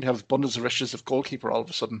 We seem to have abundance of riches of goalkeeper all of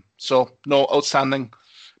a sudden. So, no, outstanding.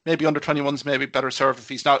 Maybe under 21s, maybe better served if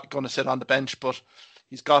he's not going to sit on the bench, but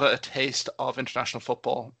he's got a taste of international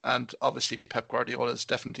football. And obviously, Pep Guardiola has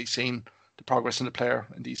definitely seen the progress in the player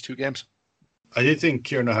in these two games. I did think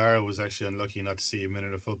Kieran O'Hara was actually unlucky not to see a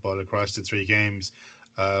minute of football across the three games.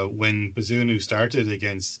 When Bazunu started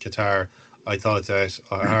against Qatar, I thought that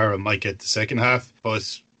O'Hara might get the second half,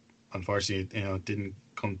 but unfortunately, it didn't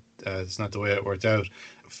come. It's not the way it worked out.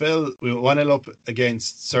 Phil, we went 1-0 up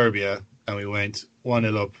against Serbia, and we went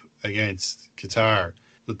 1-0 up against Qatar.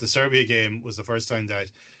 But the Serbia game was the first time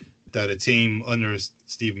that a team under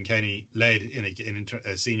Stephen Kenny led in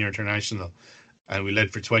a senior international, and we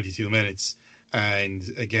led for 22 minutes. And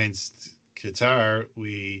against Qatar,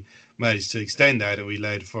 we managed to extend that, and we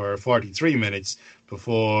led for 43 minutes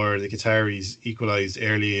before the Qataris equalised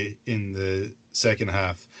early in the second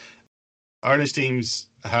half. Irish teams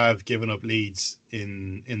have given up leads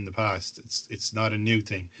in the past. It's not a new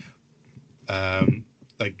thing.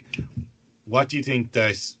 What do you think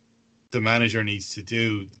that the manager needs to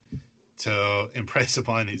do to impress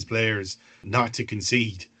upon his players not to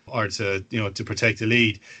concede or to protect the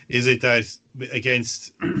lead? Is it that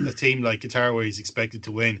against a team like Qatar, where he's expected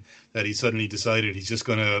to win, that he suddenly decided he's just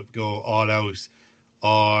going to go all out,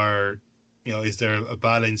 or is there a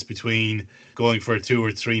balance between going for a 2 or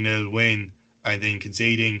 3-0 win and then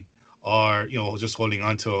conceding, or just holding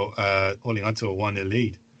on to a 1-0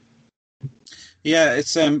 lead? Yeah,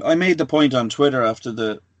 it's I made the point on Twitter after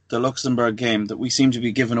the Luxembourg game that we seem to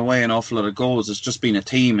be giving away an awful lot of goals. It's just been a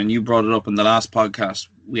team, and you brought it up in the last podcast.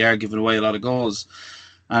 We are giving away a lot of goals,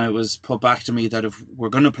 and it was put back to me that if we're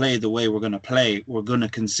going to play the way we're going to play, we're going to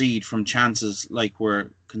concede from chances like we're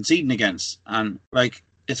conceding against. And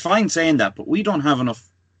it's fine saying that, but we don't have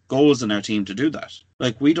enough goals in our team to do that.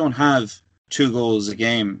 We don't have 2 goals a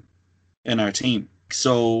game in our team,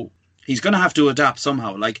 so he's going to have to adapt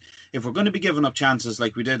somehow. If we're going to be giving up chances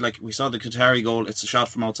like we did, like we saw the Qatari goal, it's a shot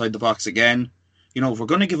from outside the box again. If we're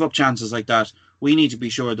going to give up chances like that, we need to be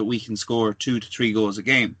sure that we can score 2 to 3 goals a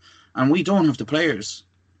game. And we don't have the players.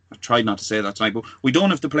 I tried not to say that tonight, but we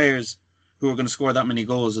don't have the players who are going to score that many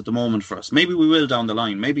goals at the moment for us. Maybe we will down the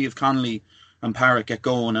line. Maybe if Connolly and Parrott get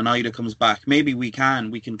going and Ida comes back, maybe we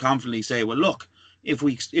can confidently say, well, look, if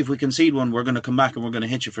we concede one, we're going to come back and we're going to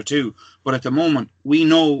hit you for 2. But at the moment, we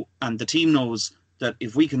know, and the team knows, that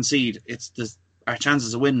if we concede, our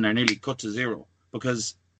chances of winning are nearly cut to 0,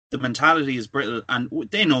 because the mentality is brittle, and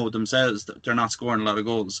they know themselves that they're not scoring a lot of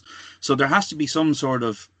goals. So there has to be some sort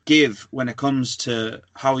of give when it comes to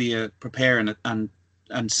how you prepare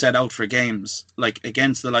and set out for games, like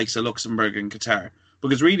against the likes of Luxembourg and Qatar.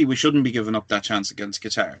 Because really, we shouldn't be giving up that chance against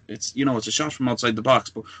Qatar. It's it's a shot from outside the box,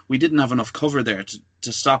 but we didn't have enough cover there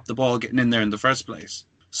to stop the ball getting in there in the first place.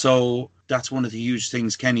 So that's one of the huge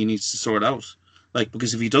things Kenny needs to sort out. Like,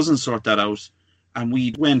 because if he doesn't sort that out, and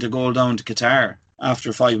we went a goal down to Qatar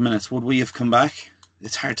after 5 minutes, would we have come back?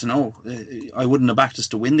 It's hard to know. I wouldn't have backed us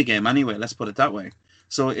to win the game anyway, let's put it that way.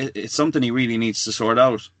 So it's something he really needs to sort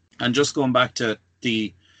out. And just going back to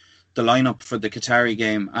the lineup for the Qatari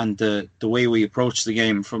game and the way we approached the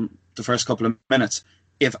game from the first couple of minutes,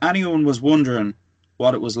 if anyone was wondering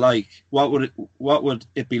what it was like, what would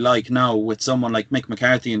it be like now with someone like Mick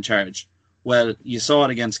McCarthy in charge? Well, you saw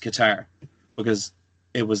it against Qatar, because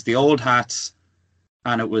it was the old hats,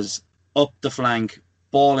 and it was up the flank,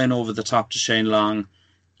 ball in over the top to Shane Long,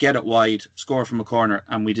 get it wide, score from a corner,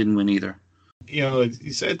 and we didn't win either. You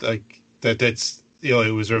said like that's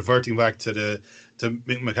it was reverting back to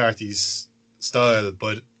Mick McCarthy's style,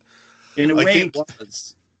 but in a way it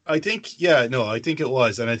was. I think it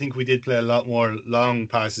was, and I think we did play a lot more long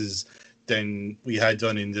passes than we had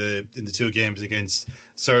done in the two games against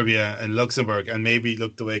Serbia and Luxembourg, and maybe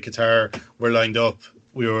look the way Qatar were lined up,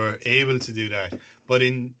 we were able to do that. But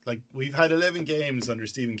we've had 11 games under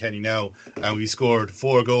Stephen Kenny now, and we scored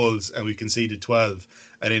 4 goals and we conceded 12.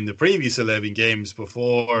 And in the previous 11 games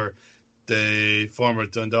before the former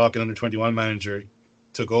Dundalk and under-21 manager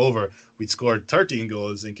took over, we'd scored 13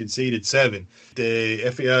 goals and conceded 7. The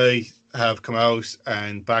FAI have come out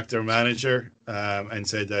and backed their manager and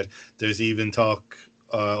said that there's even talk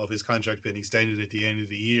of his contract being extended at the end of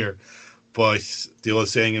the year. But the old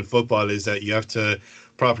saying in football is that you have to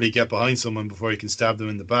properly get behind someone before you can stab them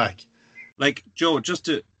in the back. Like, Joe, just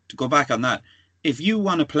to go back on that, if you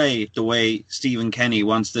want to play the way Stephen Kenny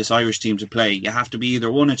wants this Irish team to play, you have to be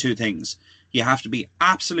either one or two things. You have to be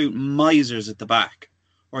absolute misers at the back,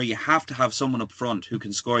 or you have to have someone up front who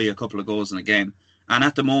can score you a couple of goals in a game. And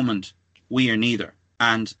at the moment, we are neither.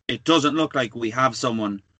 And it doesn't look like we have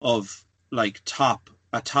someone of a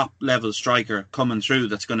top level striker coming through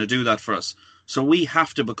that's going to do that for us. So we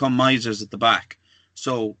have to become misers at the back,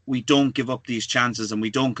 so we don't give up these chances and we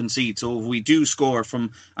don't concede. So if we do score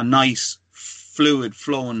from a nice, fluid,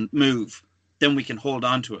 flowing move, then we can hold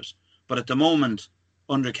on to it. But at the moment,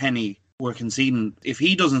 under Kenny, we're conceding. If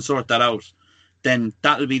he doesn't sort that out, then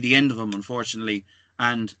that'll be the end of him, unfortunately.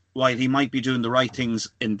 And while he might be doing the right things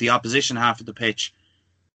in the opposition half of the pitch,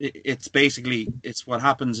 it's what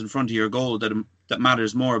happens in front of your goal that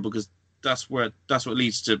matters more, because that's what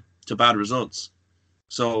leads to bad results.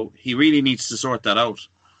 So he really needs to sort that out.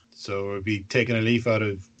 So we'll be taking a leaf out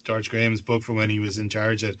of George Graham's book from when he was in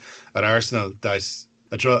charge at Arsenal, that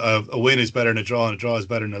a win is better than a draw, and a draw is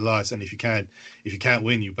better than a loss. And if you can't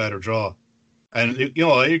win, you better draw. And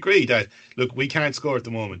I agree that, look, we can't score at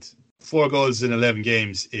the moment. 4 goals in 11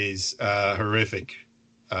 games is a horrific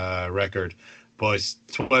record, but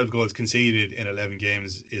 12 goals conceded in 11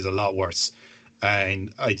 games is a lot worse.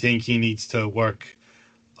 And I think he needs to work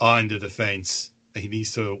on the defence. He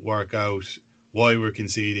needs to work out why we're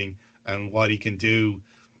conceding and what he can do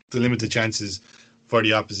to limit the chances for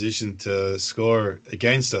the opposition to score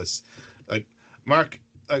against us. Mark,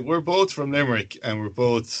 we're both from Limerick and we're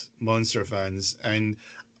both Munster fans, and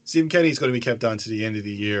Stephen Kenny's going to be kept on to the end of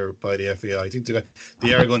the year by the FAI. I think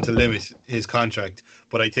they are going to limit his contract,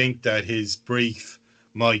 but I think that his brief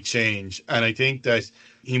might change, and I think that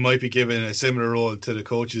he might be given a similar role to the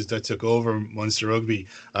coaches that took over Munster Rugby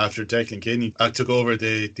after Declan Kinney took over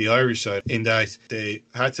the Irish side, in that they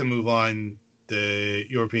had to move on the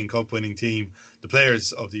European Cup winning team, the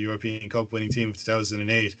players of the European Cup winning team of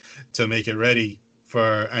 2008, to make it ready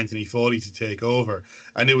for Anthony Foley to take over.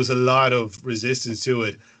 And there was a lot of resistance to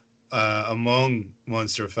it among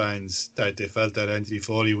Munster fans, that they felt that Anthony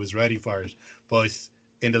Foley was ready for it. But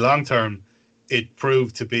in the long term, it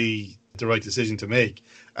proved to be the right decision to make.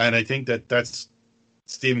 And I think that's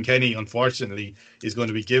Stephen Kenny, unfortunately, is going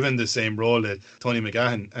to be given the same role that Tony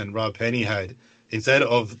McGahan and Rob Penny had. Instead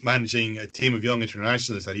of managing a team of young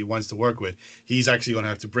internationals that he wants to work with, he's actually going to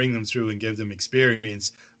have to bring them through and give them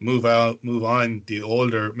experience, move on the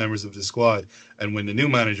older members of the squad. And when the new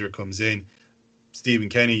manager comes in, Stephen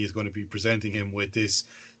Kenny is going to be presenting him with this,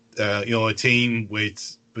 a team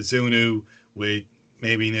with Bazunu, with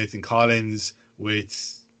maybe Nathan Collins,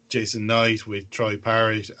 with Jason Knight, with Troy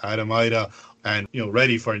Parrott, Adam Ida, and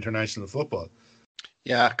ready for international football.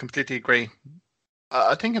 Yeah, completely agree.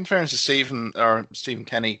 I think in fairness to Stephen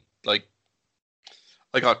Kenny,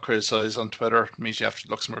 I got criticised on Twitter immediately after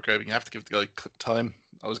the Luxembourg game. You have to give the guy time.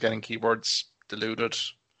 I was getting keywords, deluded,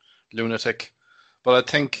 lunatic. But I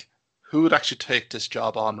think who would actually take this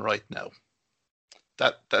job on right now?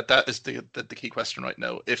 That is the key question right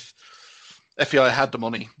now. If FEI had the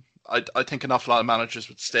money, I think an awful lot of managers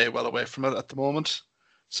would stay well away from it at the moment.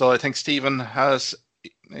 So I think Stephen has,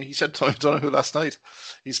 he said to I don't know who last night,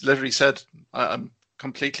 he's literally said, I'm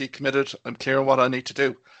completely committed, I'm clear on what I need to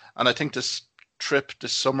do. And I think this trip,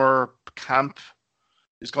 this summer camp,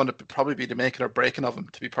 is going to probably be the making or breaking of him,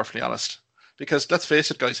 to be perfectly honest. Because let's face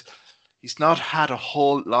it, guys, he's not had a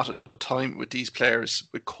whole lot of time with these players,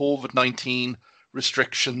 with COVID-19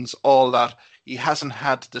 restrictions, all that. He hasn't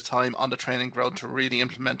had the time on the training ground to really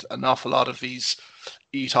implement an awful lot of these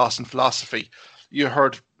ethos and philosophy. You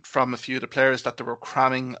heard from a few of the players that they were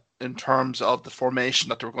cramming in terms of the formation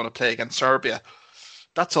that they were going to play against Serbia.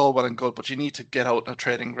 That's all well and good, but you need to get out on a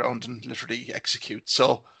training ground and literally execute.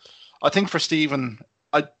 So I think for Stephen,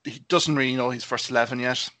 he doesn't really know his first 11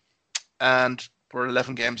 yet. And we're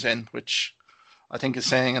 11 games in, which I think is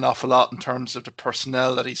saying an awful lot in terms of the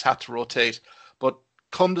personnel that he's had to rotate. But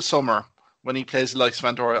come the summer, when he plays the likes of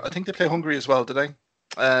Andorra, I think they play Hungary as well, did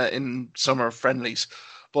they? In summer friendlies.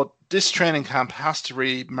 But this training camp has to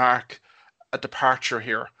really mark a departure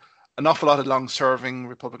here. An awful lot of long-serving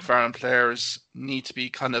Republic of Ireland players need to be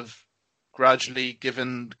kind of gradually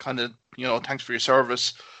given kind of, thanks for your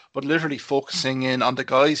service, but literally focusing in on the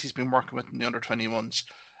guys he's been working with in the under-21s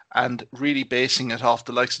and really basing it off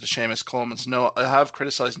the likes of the Seamus Colemans. No, I have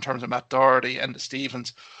criticised in terms of Matt Doherty and the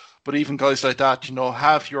Stevens, but even guys like that,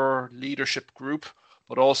 have your leadership group,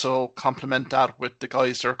 but also complement that with the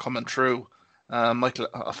guys that are coming through. Michael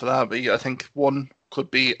Afolabi, I think one could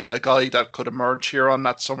be a guy that could emerge here on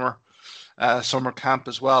that summer camp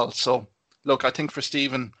as well. So, look, I think for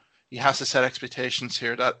Stephen, he has to set expectations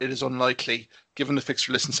here that it is unlikely, given the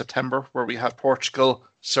fixture list in September, where we have Portugal,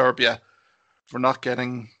 Serbia. If we're not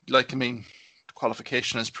getting, the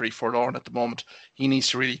qualification is pretty forlorn at the moment. He needs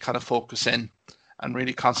to really kind of focus in and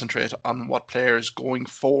really concentrate on what players going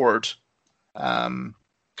forward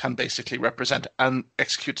can basically represent and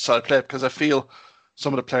execute the side play. Because I feel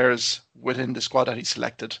some of the players within the squad that he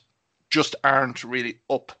selected just aren't really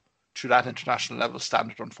up to that international level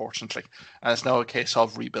standard, unfortunately. And it's now a case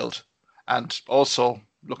of rebuild. And also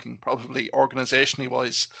looking probably organisationally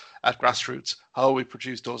wise at grassroots, how we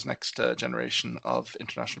produce those next generation of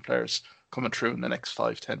international players coming through in the next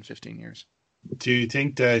 5, 10, 15 years. Do you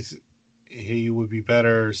think that he would be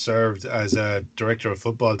better served as a director of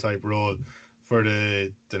football type role for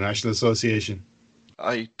the National Association?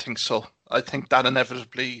 I think so. I think that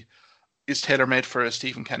inevitably is tailor-made for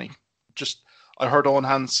Stephen Kenny. I heard Owen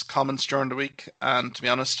Hand's comments during the week, and to be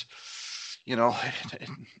honest,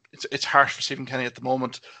 it's harsh for Stephen Kenny at the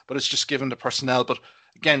moment, but it's just given the personnel. But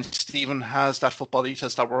again, Stephen has that football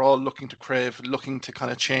ethos that we're all looking to crave, looking to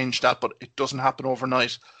kind of change that, but it doesn't happen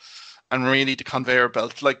overnight. And really the conveyor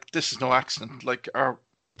belt, this is no accident. Our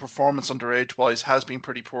performance underage-wise has been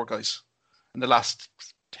pretty poor, guys, in the last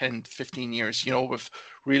 10, 15 years. We've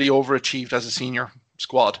really overachieved as a senior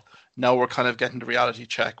squad. Now we're kind of getting the reality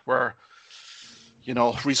check where,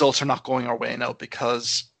 results are not going our way now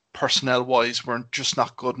because personnel-wise we're just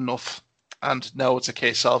not good enough. And now it's a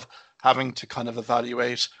case of having to kind of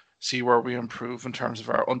evaluate, see where we improve in terms of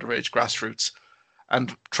our underage grassroots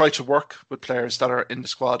and try to work with players that are in the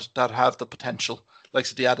squad that have the potential, like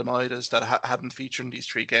the Adamidas that hadn't featured in these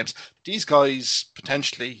 3 games. These guys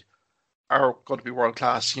potentially are going to be world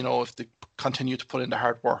class, if they continue to put in the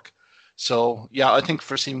hard work. So, yeah, I think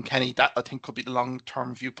for Stephen Kenny, that I think could be the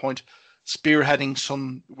long-term viewpoint. Spearheading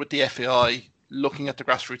some with the FAI, looking at the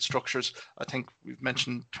grassroots structures. I think we've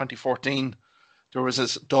mentioned 2014. There was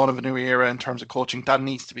this dawn of a new era in terms of coaching. That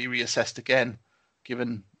needs to be reassessed again,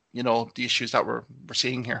 given, the issues that we're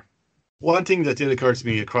seeing here. One thing that did occur to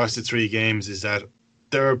me across the 3 games is that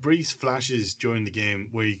there are brief flashes during the game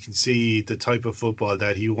where you can see the type of football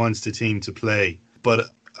that he wants the team to play.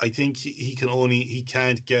 But I think he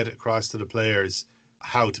can't get across to the players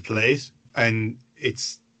how to play it. And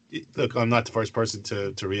look, I'm not the first person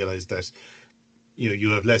to realise that,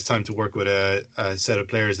 you have less time to work with a set of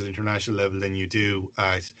players at international level than you do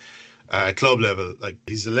at club level.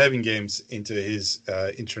 He's 11 games into his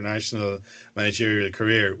international managerial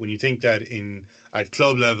career. When you think that at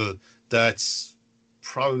club level, that's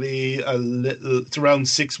probably it's around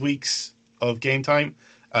 6 weeks of game time.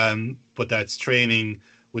 But that's training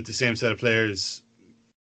with the same set of players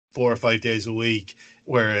 4 or 5 days a week.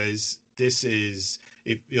 Whereas this is,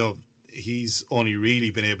 he's only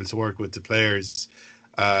really been able to work with the players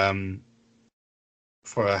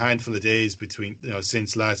for a handful of days between,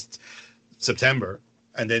 since last September.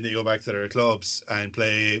 and then they go back to their clubs and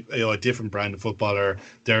play a different brand of football, or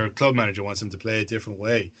their club manager wants them to play a different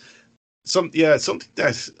way. Something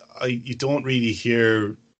that you don't really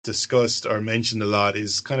hear discussed or mentioned a lot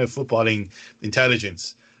is kind of footballing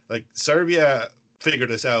intelligence. Like Serbia figured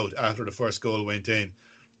this out after the first goal went in.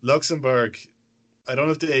 Luxembourg, I don't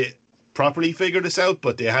know if they properly figured this out,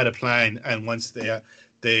 but they had a plan, and once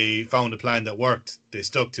they found a plan that worked, they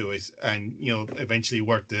stuck to it, and eventually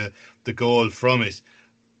worked the goal from it.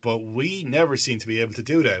 But we never seem to be able to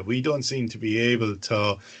do that. We don't seem to be able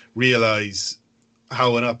to realize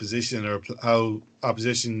how an opposition or how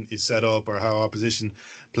opposition is set up, or how opposition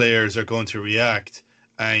players are going to react,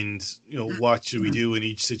 and what should we do in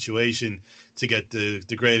each situation to get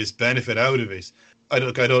the greatest benefit out of it. I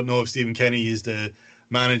don't know if Stephen Kenny is the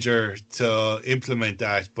manager to implement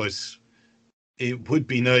that, but it would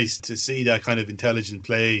be nice to see that kind of intelligent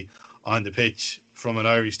play on the pitch from an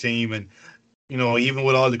Irish team. And even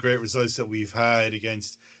with all the great results that we've had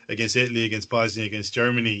against Italy, against Bosnia, against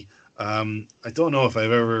Germany, I don't know if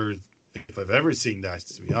I've ever seen that,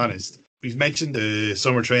 to be honest. We've mentioned the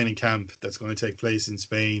summer training camp that's going to take place in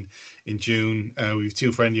Spain in June. We've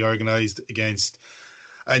two friendly organised against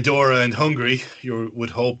Andorra and Hungary. You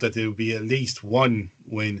would hope that there would be at least one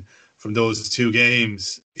win from those two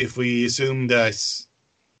games. If we assume that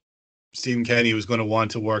Stephen Kenny was going to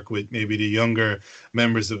want to work with maybe the younger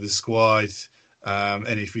members of the squad,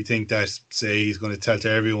 and if we think that, say, he's going to tell to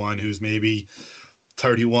everyone who's maybe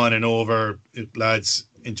 31 and over, lads,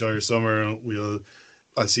 enjoy your summer,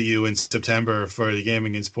 I'll see you in September for the game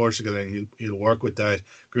against Portugal, and he'll work with that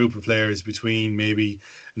group of players between maybe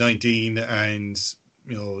 19 and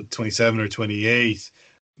 27 or 28.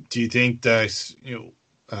 Do you think that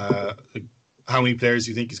how many players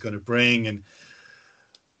do you think he's going to bring? And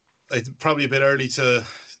it's probably a bit early to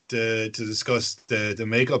discuss the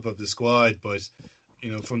makeup of the squad, but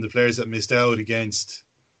from the players that missed out against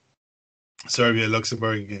Serbia,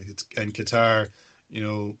 Luxembourg, and Qatar,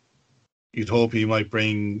 you'd hope he might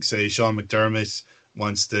bring, say, Sean McDermott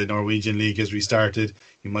once the Norwegian league has restarted.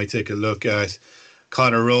 You might take a look at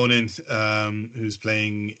Conor Ronan, who's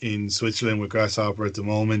playing in Switzerland with Grasshopper at the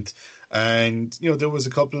moment. And, there was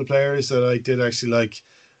a couple of players that I did actually like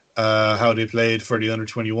how they played for the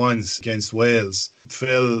under-21s against Wales.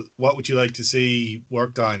 Phil, what would you like to see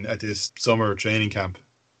worked on at this summer training camp?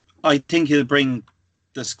 I think he'll bring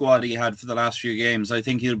the squad he had for the last few games. I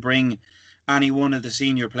think he'll bring any one of the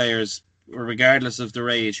senior players, regardless of their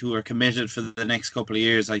age, who are committed for the next couple of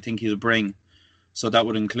years. I think he'll bring. So that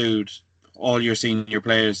would include all your senior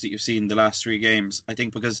players that you've seen the last three games. I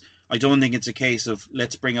think, because I don't think it's a case of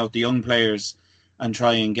let's bring out the young players and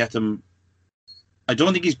try and get them. I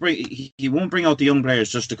don't think he won't bring out the young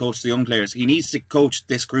players just to coach the young players. He needs to coach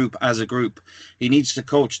this group as a group. He needs to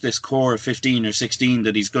coach this core of 15 or 16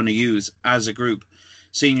 that he's going to use as a group.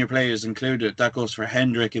 Senior players included. That goes for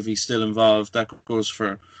Hendrick if he's still involved. That goes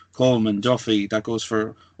for Coleman, Duffy. That goes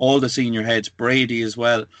for all the senior heads, Brady as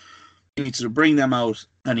well. He needs to bring them out,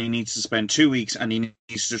 and he needs to spend 2 weeks, and he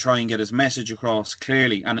needs to try and get his message across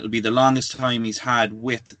clearly. And it'll be the longest time he's had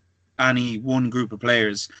with any one group of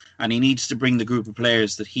players, and he needs to bring the group of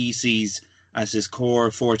players that he sees as his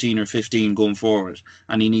core 14 or 15 going forward,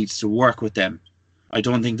 and he needs to work with them. I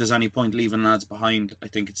don't think there's any point leaving lads behind. I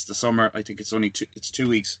think it's the summer. I think it's only 2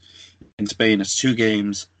 weeks in Spain. It's 2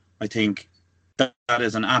 games. I think that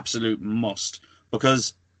is an absolute must,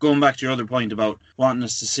 because going back to your other point about wanting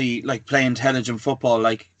us to see, like, play intelligent football,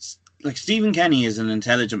 like Stephen Kenny is an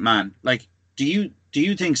intelligent man. Like, do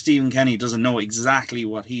you think Stephen Kenny doesn't know exactly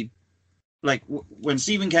what he, like, when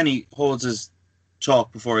Stephen Kenny holds his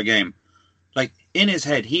talk before a game, like, in his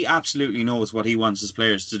head, he absolutely knows what he wants his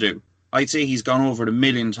players to do. I'd say he's gone over it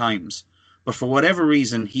 1,000,000 times, but for whatever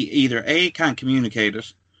reason, he either A, can't communicate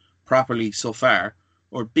it properly so far,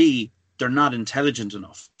 or B, they're not intelligent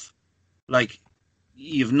enough. Like,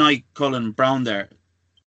 you've Knight, Cullen, Brown there,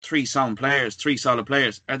 3 solid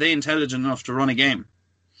players. Are they intelligent enough to run a game?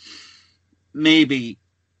 Maybe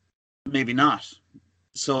not.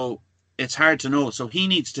 So it's hard to know. So he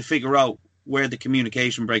needs to figure out where the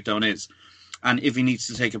communication breakdown is, and if he needs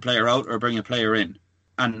to take a player out or bring a player in,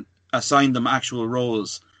 and assign them actual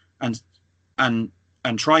roles, and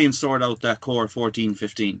try and sort out that core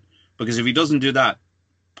 14-15. Because if he doesn't do that,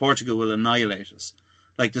 Portugal will annihilate us.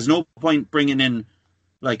 Like, there's no point bringing in,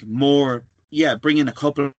 like, more. Yeah, bring in a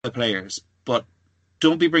couple of players, but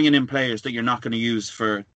don't be bringing in players that you're not going to use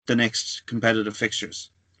for the next competitive fixtures.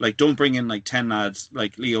 Like, don't bring in like 10 lads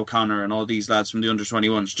like Lee O'Connor and all these lads from the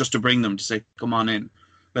under-21s just to bring them to say, come on in,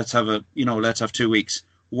 let's have 2 weeks.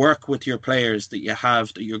 Work with your players that you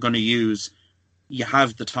have, that you're going to use. You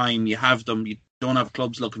have the time, you have them. You don't have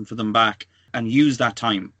clubs looking for them back, and use that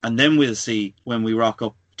time. And then we'll see when we rock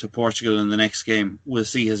up to Portugal in the next game, we'll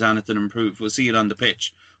see his anything improve. We'll see it on the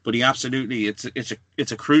pitch. But he absolutely,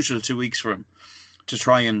 it's a crucial 2 weeks for him to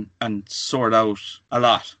try and sort out a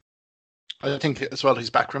lot. I think as well his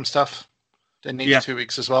backroom staff, they need 2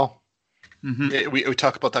 weeks as well. Mm-hmm. We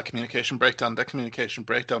talk about that communication breakdown. That communication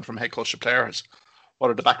breakdown from head coach to players. What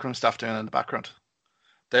are the backroom staff doing in the background?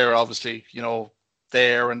 They're obviously,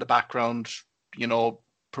 there in the background,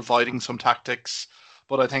 providing some tactics.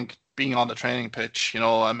 But I think being on the training pitch,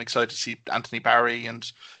 I'm excited to see Anthony Barry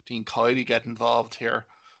and Dean Kiley get involved here.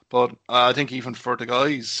 But I think even for the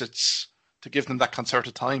guys, it's to give them that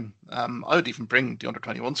concerted time. I would even bring the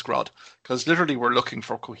under-21 squad, because literally we're looking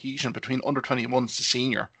for cohesion between under-21s to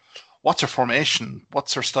senior. What's our formation?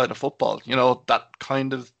 What's our style of football? That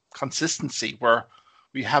kind of consistency where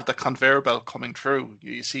we have the conveyor belt coming through.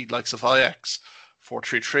 You see likes of Ajax,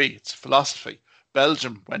 4-3-3. It's a philosophy.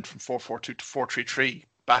 Belgium went from 4-4-2 to 4-3-3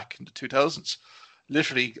 back in the 2000s.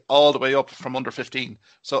 Literally all the way up from under 15.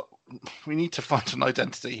 So we need to find an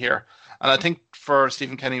identity here. And I think for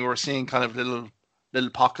Stephen Kenny, we're seeing kind of little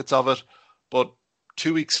pockets of it. But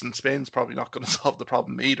 2 weeks in Spain is probably not going to solve the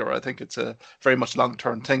problem either. I think it's a very much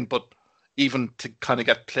long-term thing. But even to kind of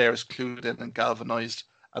get players clued in and galvanised,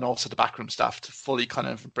 and also the backroom staff to fully kind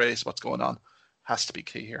of embrace what's going on, has to be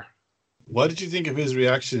key here. What did you think of his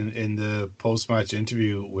reaction in the post-match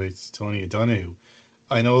interview with Tony O'Donoghue?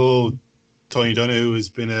 I know Tony O'Donoghue has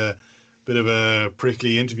been a bit of a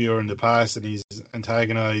prickly interviewer in the past, and he's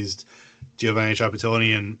antagonised Giovanni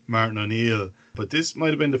Trapattoni and Martin O'Neill. But this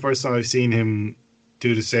might have been the first time I've seen him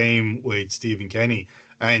do the same with Stephen Kenny.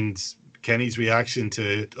 And Kenny's reaction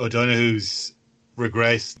to O'Donoghue's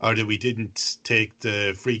regret, or that we didn't take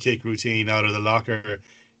the free kick routine out of the locker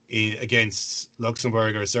against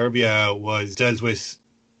Luxembourg or Serbia, was dealt with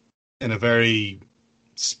in a very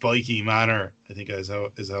spiky manner, I think is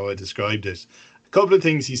how I described it. A couple of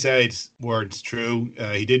things he said weren't true.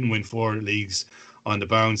 He didn't win 4 leagues on the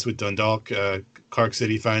bounce with Dundalk. Cork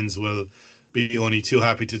City fans will be only too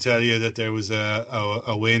happy to tell you that there was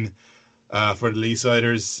a win for the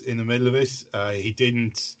Leesiders in the middle of it. He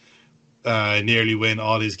didn't nearly win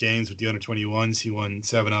all his games with the under-21s. He won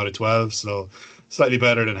 7 out of 12, so slightly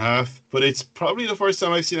better than half. But it's probably the first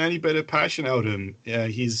time I've seen any bit of passion out of him.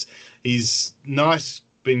 He's not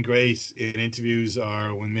been great in interviews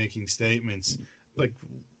or when making statements. Like,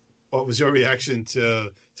 what was your reaction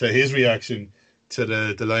to his reaction to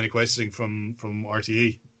the line of questioning from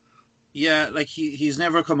RTE? Yeah, like he's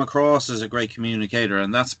never come across as a great communicator,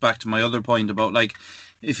 and that's back to my other point about, like,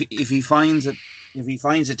 if he finds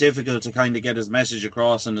it difficult to kind of get his message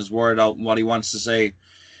across and his word out and what he wants to say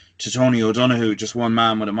to Tony O'Donoghue, just one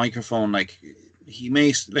man with a microphone, like, he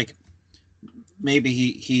may, like, maybe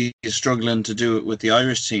he is struggling to do it with the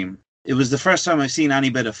Irish team. It was the first time I've seen any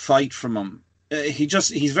bit of fight from him.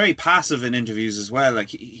 He's very passive in interviews as well. Like,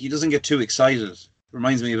 he doesn't get too excited.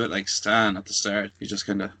 Reminds me a bit like Stan at the start. He just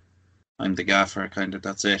kind of, I'm the gaffer, kind of,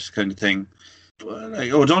 that's it, kind of thing. But,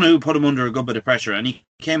 like, O'Donoghue put him under a good bit of pressure, and he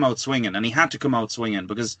came out swinging, and he had to come out swinging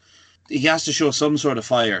because he has to show some sort of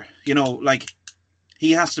fire. Like,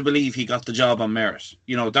 he has to believe he got the job on merit.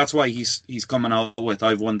 That's why he's coming out with,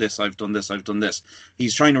 I've won this, I've done this, I've done this.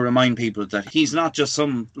 He's trying to remind people that he's not just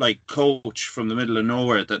some, like, coach from the middle of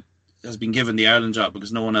nowhere that has been given the Ireland job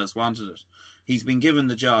because no one else wanted it. He's been given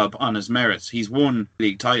the job on his merits. He's won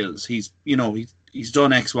league titles. He's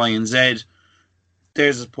done X, Y, and Z.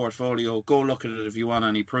 There's his portfolio. Go look at it if you want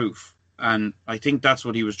any proof. And I think that's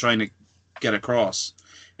what he was trying to get across,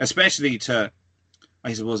 especially to,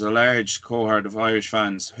 I suppose, a large cohort of Irish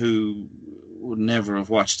fans who would never have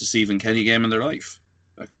watched a Stephen Kenny game in their life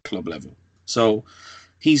at club level. So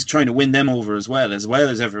he's trying to win them over as well as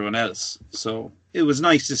everyone else. So it was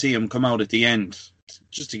nice to see him come out at the end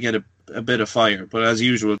just to get a bit of fire. But as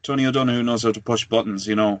usual, Tony O'Donoghue knows how to push buttons,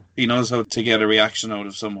 He knows how to get a reaction out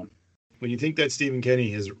of someone. When you think that Stephen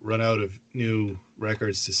Kenny has run out of new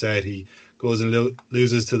records to set, he goes and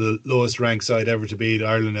loses to the lowest ranked side ever to beat,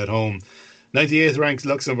 Ireland at home. 98th ranked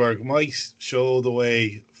Luxembourg might show the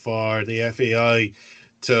way for the FAI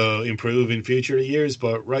to improve in future years,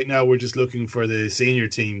 but right now we're just looking for the senior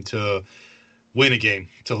team to win a game,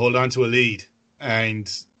 to hold on to a lead,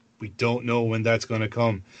 and we don't know when that's going to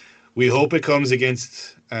come. We hope it comes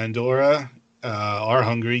against Andorra or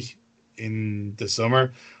Hungary in the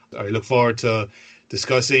summer. I look forward to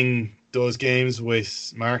discussing those games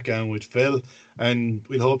with Mark and with Phil, and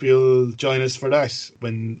we'll hope you'll join us for that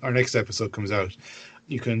when our next episode comes out.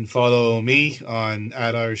 You can follow me on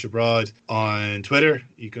 @IrishAbroad on Twitter.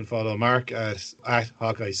 You can follow Mark at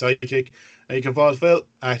Hawkeye Sidekick, and you can follow Phil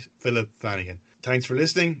at Philip Flanagan. Thanks for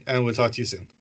listening, and we'll talk to you soon.